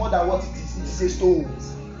cannot be more than what it is. It is a stone.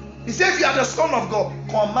 He says, if you are the Son of God,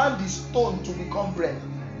 command the stone to become bread.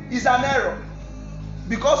 It's an error.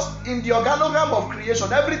 Because in the organogram of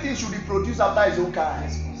creation, everything should be produced after its own kind.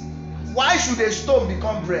 Why should a stone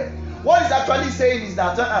become bread? What he's actually saying is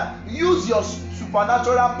that use your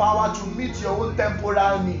supernatural power to meet your own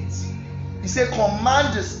temporal needs. He said,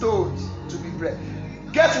 command the stones to be bread.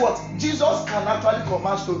 Guess what? Jesus can actually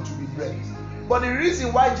command stone to be bread. But the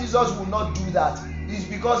reason why Jesus will not do that is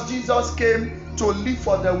because Jesus came to live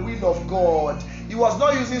for the will of God. He was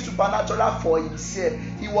not using supernatural for himself.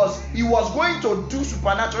 He was going to do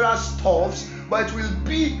supernatural stuffs, but it will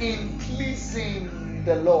be in pleasing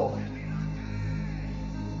the Lord.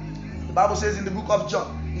 The Bible says in the book of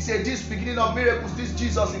John, he said, this beginning of miracles, this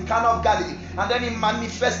Jesus in Cana of Galilee, and then he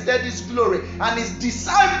manifested his glory, and his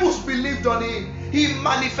disciples believed on him. He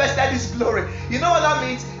manifested his glory. You know what that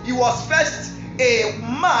means? He was first a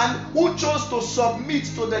man who chose to submit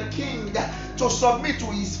to the king, to submit to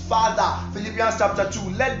his father. Philippians chapter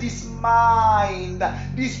 2. Let this mind,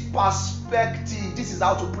 this perspective, this is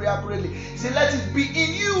how to pray accurately. He said, let it be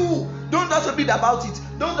in you. Don't just read about it.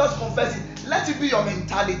 Don't just confess it. Let it be your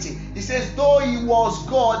mentality. He says, though he was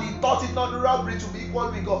God, he thought it not robbery to be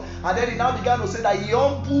equal with God. And then he now began to say that he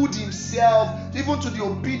humbled himself even to the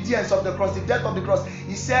obedience of the cross, the death of the cross.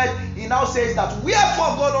 He now says that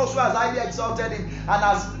wherefore God also has highly exalted him and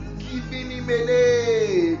has given him a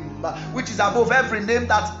name which is above every name,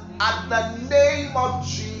 that at the name of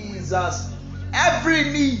Jesus every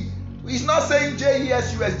knee. He's not saying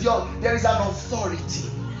JESUS. There is an authority.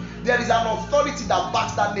 There is an authority that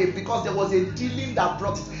backs that name, because there was a dealing that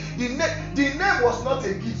brought it. The name was not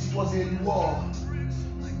a gift, it was a reward.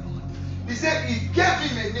 He said he gave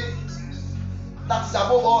him a name that is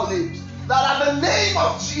above all names, that at the name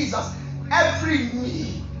of Jesus every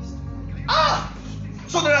knee.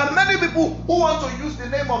 So there are many people who want to use the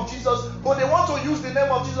name of Jesus, but they want to use the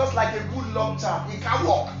name of Jesus like a good luck charm. It can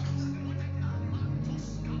work.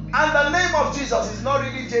 And the name of Jesus is not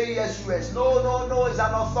really JESUS. No, it's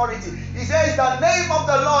an authority. He says the name of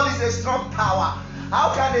the Lord is a strong tower.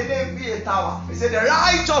 How can a name be a tower? He said the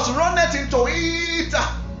righteous runneth into it.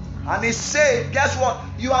 And he said, guess what?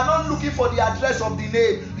 You are not looking for the address of the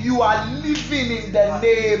name. You are living in the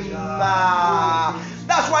name.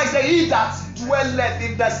 That's why he said, he that dwelleth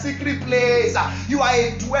in the secret place. You are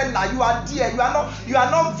a dweller. You are there. You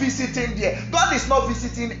are not visiting there. God is not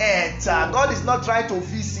visiting earth. God is not trying to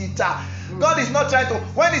visit. God is not trying to.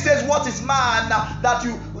 When he says, what is man that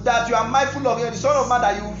you are mindful of him, the Son of Man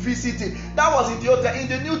that you visit him. That was in the Old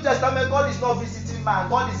Testament. In the New Testament, God is not visiting man.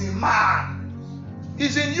 God is in man.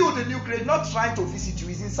 He's in you, the new creation, not trying to visit you.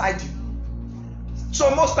 He's inside you. So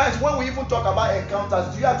most times when we even talk about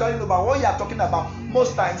encounters, do you actually know about what you are talking about?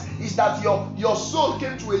 Most times is that your soul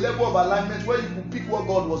came to a level of alignment where you could pick what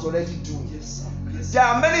God was already doing. Yes, sir. There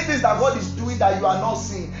are many things that God is doing that you are not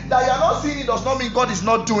seeing. That you are not seeing it does not mean God is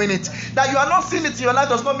not doing it. That you are not seeing it in your life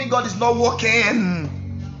does not mean God is not working.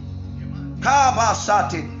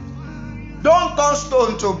 Don't turn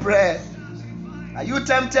stone to bread. Are you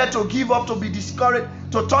tempted to give up, to be discouraged,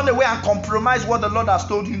 to turn away and compromise what the Lord has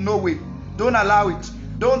told you? No way. Don't allow it.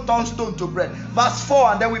 Don't turn stone to bread. Verse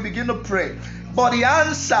 4, and then we begin to pray. But he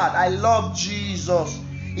answered, I love Jesus.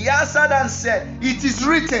 He answered and said, it is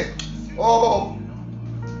written. Oh,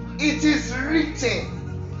 it is written.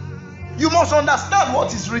 You must understand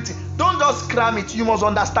what is written. Don't just cram it. You must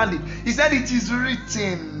understand it. He said, it is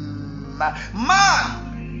written.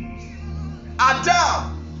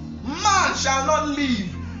 Adam, man shall not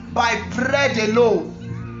live by bread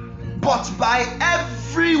alone, but by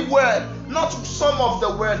every word, not some of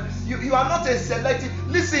the word. You are not a selective.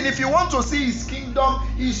 Listen, if you want to see his kingdom,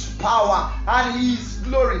 his power, and his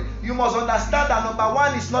glory, you must understand that number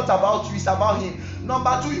one, it's not about you, it's about him.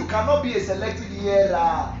 Number two, you cannot be a selective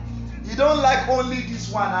hearer. You don't like only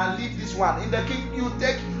this one and leave this one. In the king,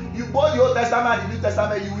 you bought the Old Testament and the New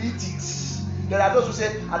Testament, you eat it. There are those who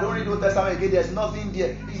say, I don't read the Old Testament again, there's nothing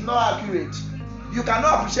there. It's not accurate. You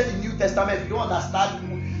cannot appreciate the New Testament if you don't understand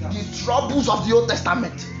the troubles of the Old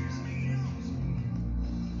Testament.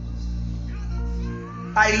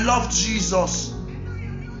 I love Jesus.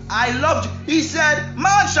 He said,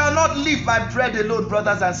 man shall not live by bread alone,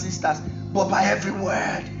 brothers and sisters, but by every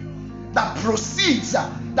word that proceeds.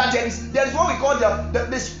 That there is what we call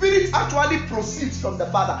the Spirit actually proceeds from the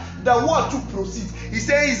Father. The word too proceeds. He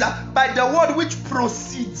says by the word which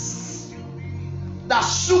proceeds, that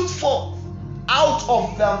shoot forth out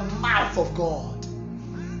of the mouth of God.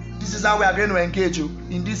 This is how we are going to engage you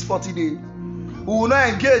in this 40 days. We will not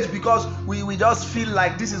engage because we just feel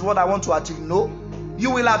like this is what I want to achieve. No. You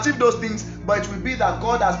will achieve those things, but it will be that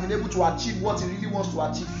God has been able to achieve what he really wants to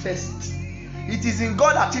achieve first. It is in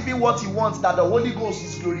God achieving what he wants that the Holy Ghost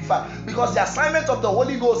is glorified. Because the assignment of the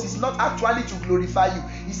Holy Ghost is not actually to glorify you.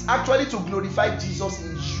 It's actually to glorify Jesus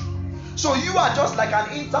in you. So you are just like an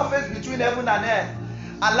interface between heaven and earth,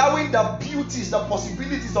 allowing the beauties, the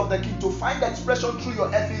possibilities of the King to find expression through your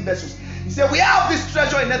earthly vessels. He said, we have this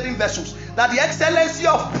treasure in earthen vessels, that the excellency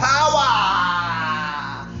of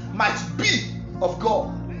power might be of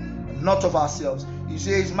God, not of ourselves. He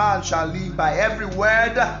says, man shall live by every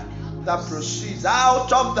word that proceeds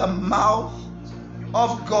out of the mouth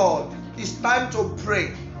of God. It's time to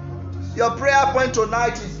pray. Your prayer point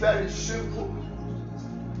tonight is very simple.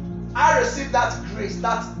 I receive that grace,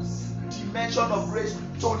 that dimension of grace,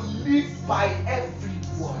 to live by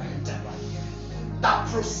every word that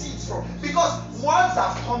proceeds from. Because words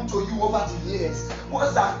have come to you over the years,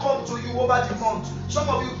 words have come to you over the months. Some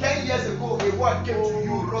of you 10 years ago, a word came to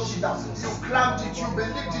you, wrote it down, you crammed it, you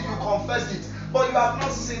believed it, you confessed it, but you have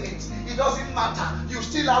not seen it. It doesn't matter. You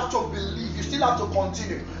still have to believe, you still have to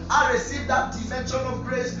continue. I receive that dimension of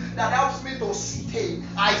grace that helps me to stay.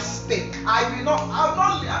 I stay. I'm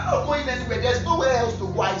not going anywhere. There's nowhere else to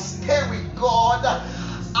go. I stay with God.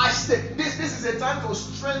 I stay. This is a time to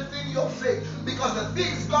strengthen your faith, because the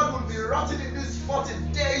things God will be writing in these 40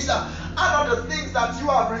 days are not the things that you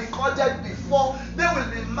have recorded before. They will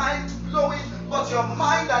be mind-blowing, but your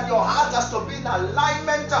mind and your heart has to be in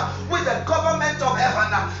alignment with the government of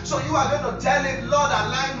heaven. So you are going to tell him, Lord,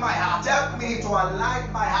 align my heart. Help me to align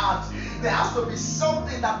my heart. There has to be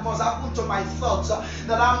something that must happen to my thoughts,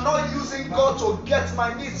 that I'm not using God to get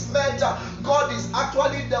my needs met. God is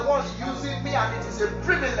actually the one using me, and it is a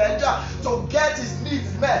privilege to get his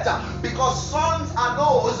needs met, because sons are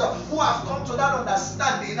those who have come to that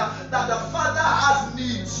understanding that the Father has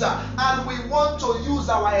needs, and we want to use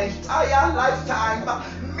our entire lifetime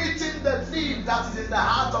meeting the need that is in the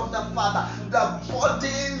heart of the Father. The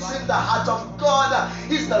burdens in the heart of God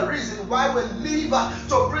is the reason why we live,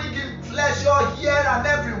 to bring him pleasure here and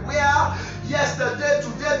everywhere. Yesterday,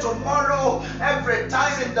 today, tomorrow, every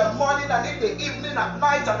time, in the morning and in the evening, at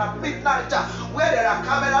night and at midnight, where there are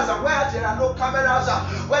cameras and where there are no cameras,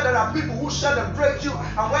 where there are people who celebrate you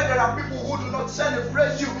and where there are people who do not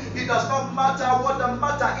celebrate you. It does not matter. What the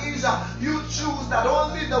matter is, you choose that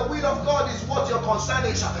only the will of God is what your concern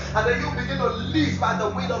is, and then you begin to live by the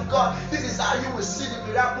will of God. This is how you will see the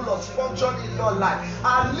miraculous function in your life.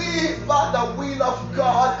 And live by the will of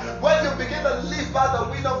God. When you begin to live by the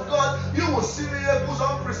will of God, you will see miracles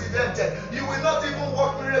unprecedented. You will not even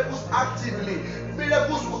work miracles actively.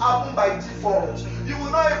 Miracles will happen by default. You will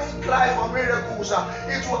not even cry for miracles.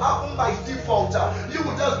 It will happen by default. You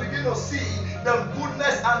will just begin to see the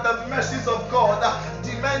goodness and the mercies of God,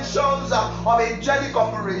 dimensions of angelic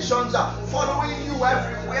operations following you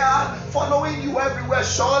everywhere,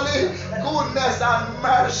 surely goodness and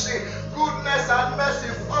mercy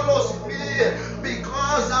follows me,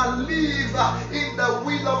 because I live in the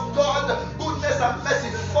will of God. Goodness and mercy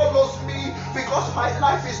follows me because my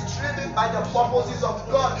life is driven by the purposes of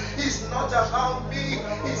God. It's not about me,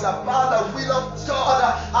 it's about the will of God.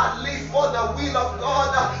 I live for the will of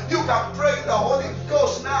God. You can pray in the Holy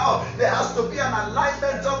Ghost now. There has to be an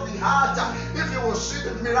alignment of the heart. If you will see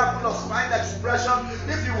the miraculous mind expression,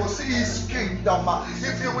 if you will see his kingdom,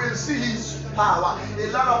 if you will see his power. A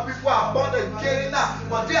lot of people are born again,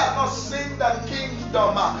 but they have not seen the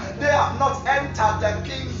kingdom. They have not entered the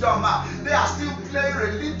kingdom. They are still playing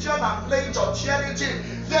religion and playing churchianity.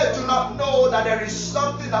 They do not know that there is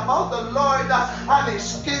something about the Lord and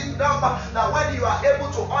his kingdom, that when you are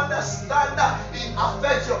able to understand, it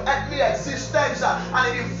affects your earthly existence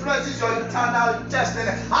and it influences your eternal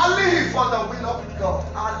destiny. I live for the will of God.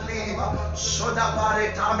 I live.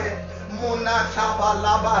 Muna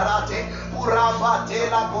Kabalabarate,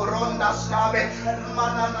 Urabatela Boronda Skame,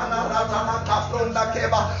 Manana Ratana Kafronda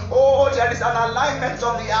Keba. Oh, there is an alignment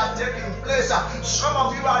of the heart taking place. Some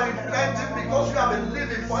of you are repenting because you have been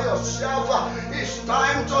living for yourself. It's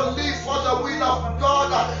time to live for the will of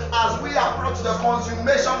God as we approach the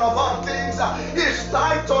consummation of all things. It's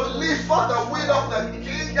time to live for the will of the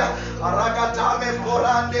King. Aragatame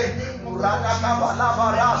Borande.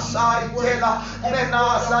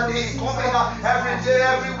 Every day,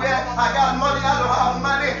 everywhere, I got money, I don't have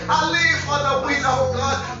money. I live for the will of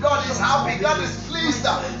God. God is happy, God is pleased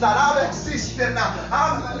that I'm existing.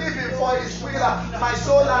 I'm living for his will. My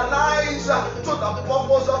soul aligns to the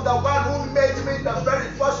purpose of the one who made me in the very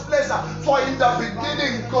first place. For in the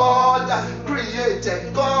beginning, God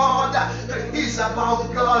created. God is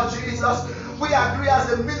about God, Jesus. We agree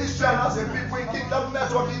as a ministry and as a people in Kingdom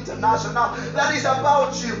Network International that is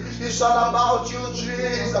about you. It's all about you,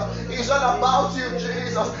 Jesus. It's all about you,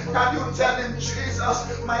 Jesus. Can you tell him, Jesus,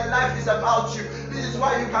 my life is about you. This is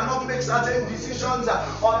why you cannot make certain decisions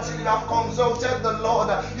until you have consulted the Lord.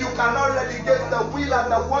 You cannot relegate the will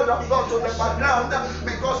and the word of God to the background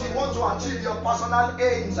because you want to achieve your personal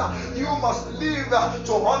aims. You must live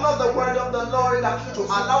to honor the word of the Lord, to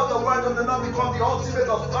allow the word of the Lord become the ultimate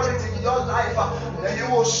authority in your life. Then you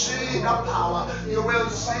will see the power, you will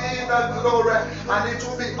see the glory, and it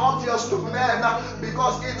will be obvious to men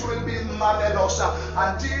because it will be marvelous.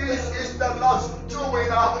 And this is the Lord's doing.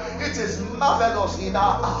 It is marvelous in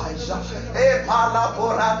our eyes.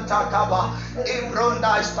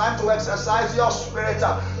 It's time to exercise your spirit.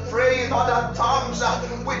 Pray in other tongues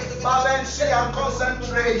with fervency and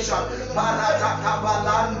concentration.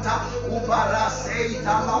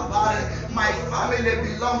 My family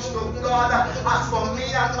belongs to God. As for me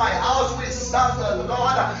and my house, we serve the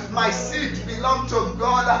Lord. My seed belongs to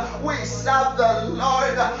God. We serve the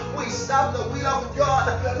Lord. We serve the will of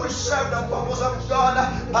God. We serve the purpose of God.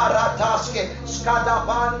 Parataske,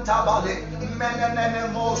 Skadabantabale,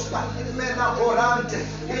 Menene Mosca, Menaborante,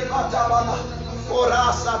 Imatabala.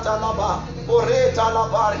 Orasa talaba, oreta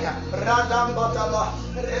labaria, radambataba,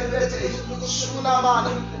 revete,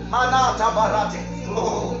 sunamana, manata barate.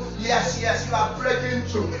 Oh, yes, you are breaking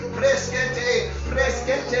through. Preskete,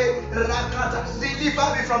 rakata. Deliver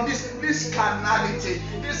me from this carnality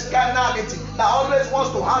that always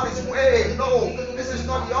wants to have its way. No, this is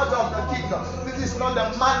not the order of the kingdom. This is not the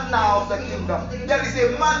manner of the kingdom. There is a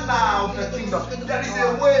manner of the kingdom. There is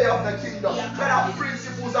a way of the kingdom. There are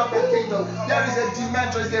principles of the kingdom. There is a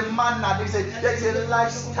dimension, there is a manner, there is a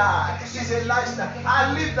lifestyle. It's a lifestyle.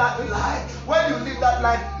 And live that life. When you live that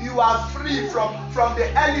life, you are free from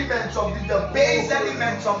the elements of the base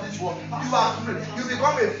elements of this world. You are free. You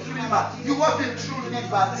become a free man. You walk in true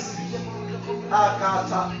liberty.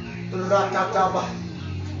 Akata, ratataba.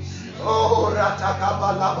 Oh,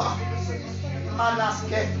 ratakabalaba.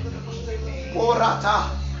 Manaske. Morata.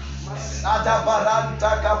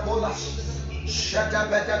 Sadabaranta kapola.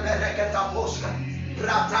 Shatabetebereketa poska.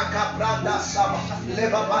 Rataka branda sama.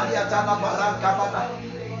 Levabalia talabaranka bana.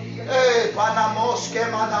 Hey, panamoske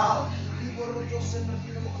mana.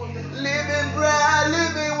 Living bread,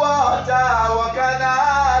 living water, what can I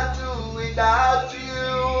do without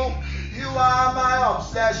you? You are my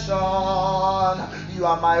obsession, you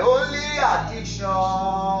are my only addiction.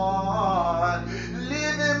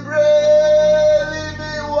 Living bread,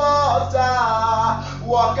 living water,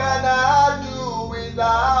 what can I do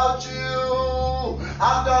without you?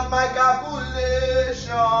 I've done my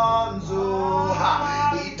calculations, oh,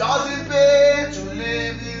 it doesn't pay to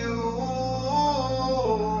live you.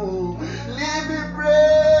 Living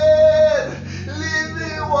bread,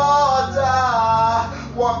 living water,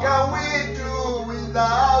 what can we do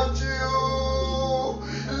without you?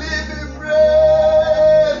 Living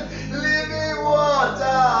bread, living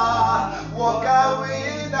water, what can we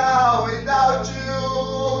now without you?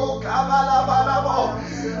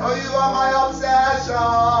 Oh, you are my obsession,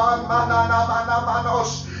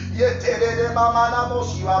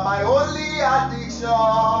 you are my only addiction.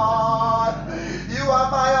 You are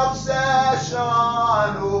my obsession.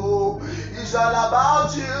 Oh, it's all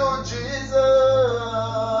about you,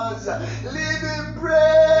 Jesus. Living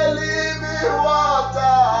bread, living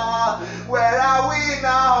water. Where are we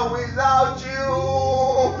now without you?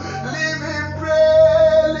 Living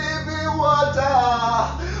bread, living water.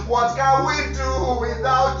 What can we do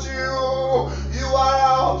without you? You are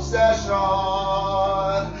our obsession.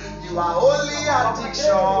 You are only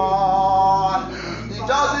addiction. It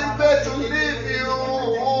doesn't pay to leave you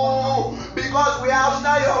because we have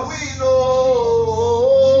now your window.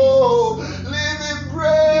 Living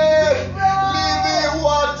bread, living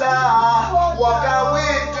water. What can we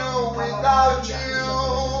do without you?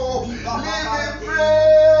 Living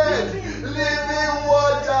bread, living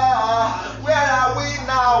water. Where are we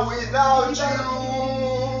now without you?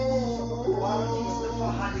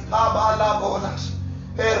 Abalabonas,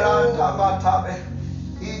 Eranda Batabe,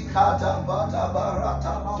 Ikata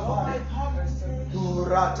Batabarata Lava,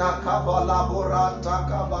 Durata Kabalaborata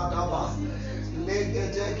Kabadaba,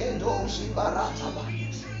 Legedeke Dosi Barataba.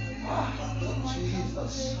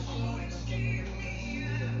 Jesus.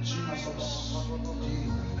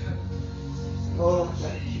 Oh,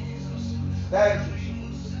 thank you. Thank you.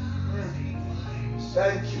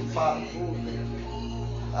 Thank you, Father.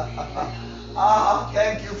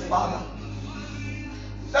 Thank you, Father.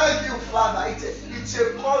 Thank you, Father. It's a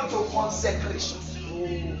call to consecration.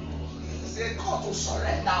 It's a call to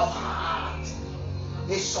surrender our heart.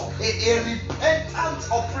 It's a repentant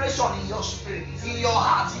operation in your spirit, in your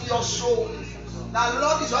heart, in your soul. Now,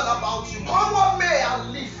 Lord is all about you. Come what may, I'll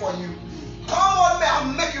live for you. Come on, may I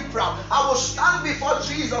make you proud. I will stand before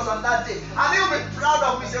Jesus on that day, and He will be proud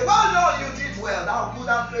of me. Say, well done, you did well. Thou good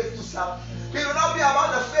and faithful servant. It will not be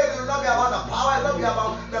about the faith. It will not be about the power. It will not be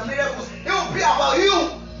about the miracles. It will be about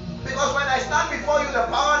you. Because when I stand before you, the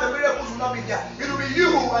power and the miracles will not be there. It will be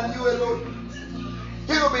you and you alone.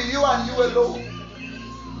 It will be you and you alone.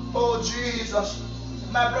 Oh Jesus.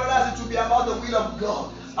 My brothers, it will be about the will of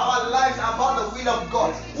God. Our lives are about the will of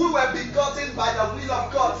God. We were begotten by the will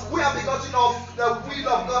of God. We are begotten of the will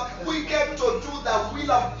of God. We came to do the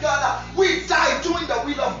will of God. We died doing the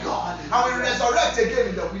will of God. And we resurrect again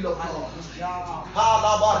in the will of God.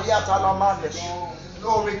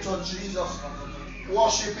 Glory to Jesus.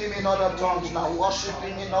 Worship Him in other tongues now. Worship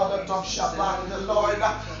Him in other tongues. Shabbat the Lord.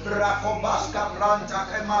 Rakobaska Branta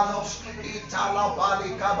Emanos. Itala Bali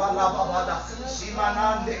Kabala Babada.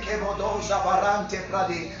 Simanande Kemodoza Barante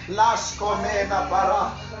Pradi. Las Comena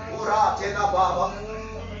Bara. Urate na Baba.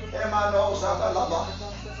 Emanosa Balaba.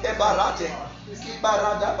 Ebarate.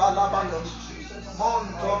 Kibarada Balabanos.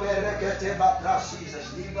 Monto Berekete Baprasis.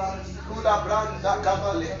 Kuda Branda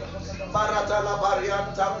Cavale. Barata la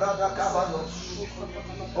Varianta Brada Cavalos.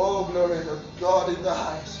 Oh, glory to God in the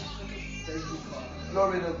highest.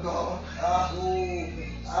 Glory to God.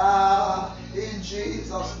 In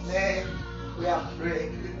Jesus' name, we are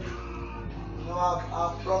praying. You know,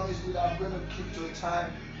 I've promised you that I'm going to keep to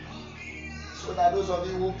time, so that those of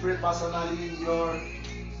you who pray personally in your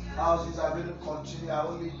houses are going to continue.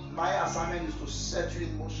 My assignment is to set you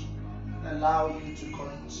in motion and allow you to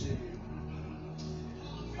continue.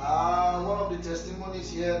 One of the testimonies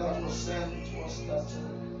here that was sent was that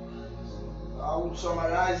I will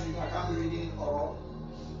summarize it. I can't be reading it all.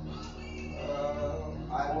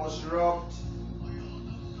 I was robbed,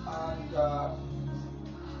 and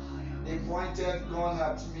they pointed gun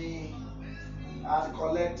at me and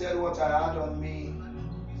collected what I had on me.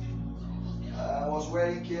 I was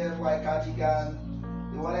wearing care white cardigan.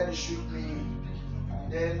 They wanted to shoot me,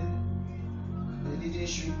 and then they didn't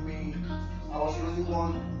shoot me. I was the only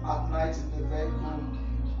one at night in the vehicle.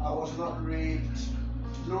 I was not raped.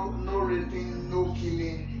 No raping, no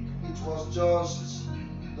killing. It was just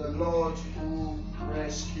the Lord who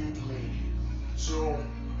rescued me. So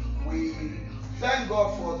we thank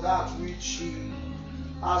God for that which He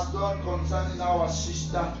has done concerning our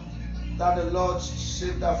sister, that the Lord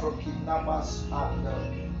saved her from kidnappers, and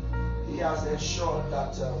He has ensured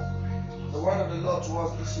that the word of the Lord to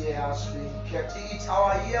us this year has been kept. It's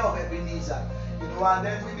our year of Ebenezer, and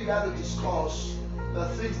then we began to discuss the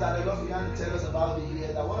things that the Lord began to tell us about the year.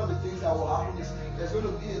 That one of the things that will happen is there's going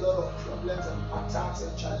to be a lot of problems and attacks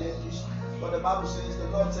and challenges. But the Bible says, the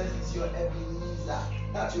Lord says it's your Ebenezer,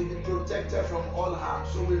 that you'll be protected from all harm.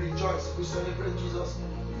 So we rejoice, we celebrate Jesus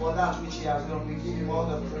for that which He has done. We give Him all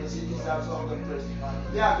the praise. He deserves all the praise.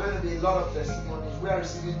 There are going to be a lot of testimonies. We are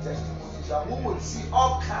receiving testimonies. And we will see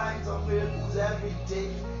all kinds of miracles every day.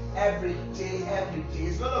 It's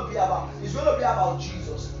going to be about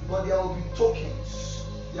Jesus, but there will be tokens.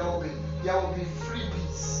 There will be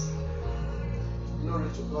freebies. Glory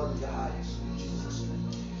to God in the highest, in Jesus' name.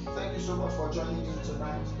 Thank you so much for joining in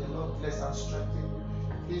tonight. The Lord bless and strengthen you.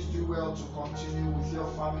 Please do well to continue with your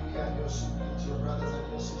family and your siblings, your brothers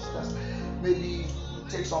and your sisters. Maybe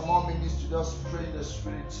take some more minutes to just pray in the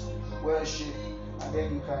Spirit, worship, and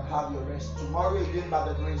then you can have your rest. Tomorrow again, by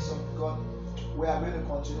the grace of God, we are going to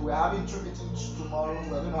continue. We are having 2 meetings tomorrow. We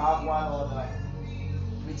are going to have one on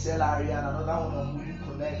Mixel area and another one on Movie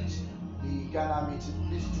Connect, the Ghana meeting.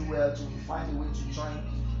 Please do well to find a way to join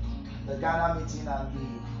the Ghana meeting and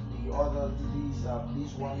the other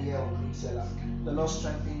this 1 year of Mixel. The Lord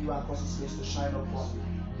strengthen you and cause His face to shine upon you.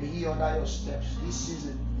 May He order your steps this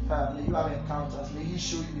season. May you have encounters. May He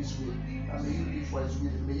show you His will, and may you live for His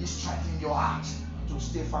will. May He strengthen your heart to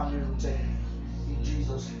stay firmly rooted in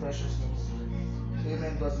Jesus' precious name.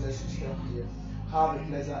 Amen. God bless you. Stay here. Have a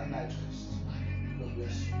pleasant night rest. God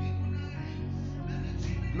bless you.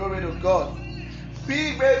 Glory to God.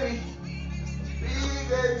 Big baby. Big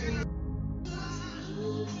baby.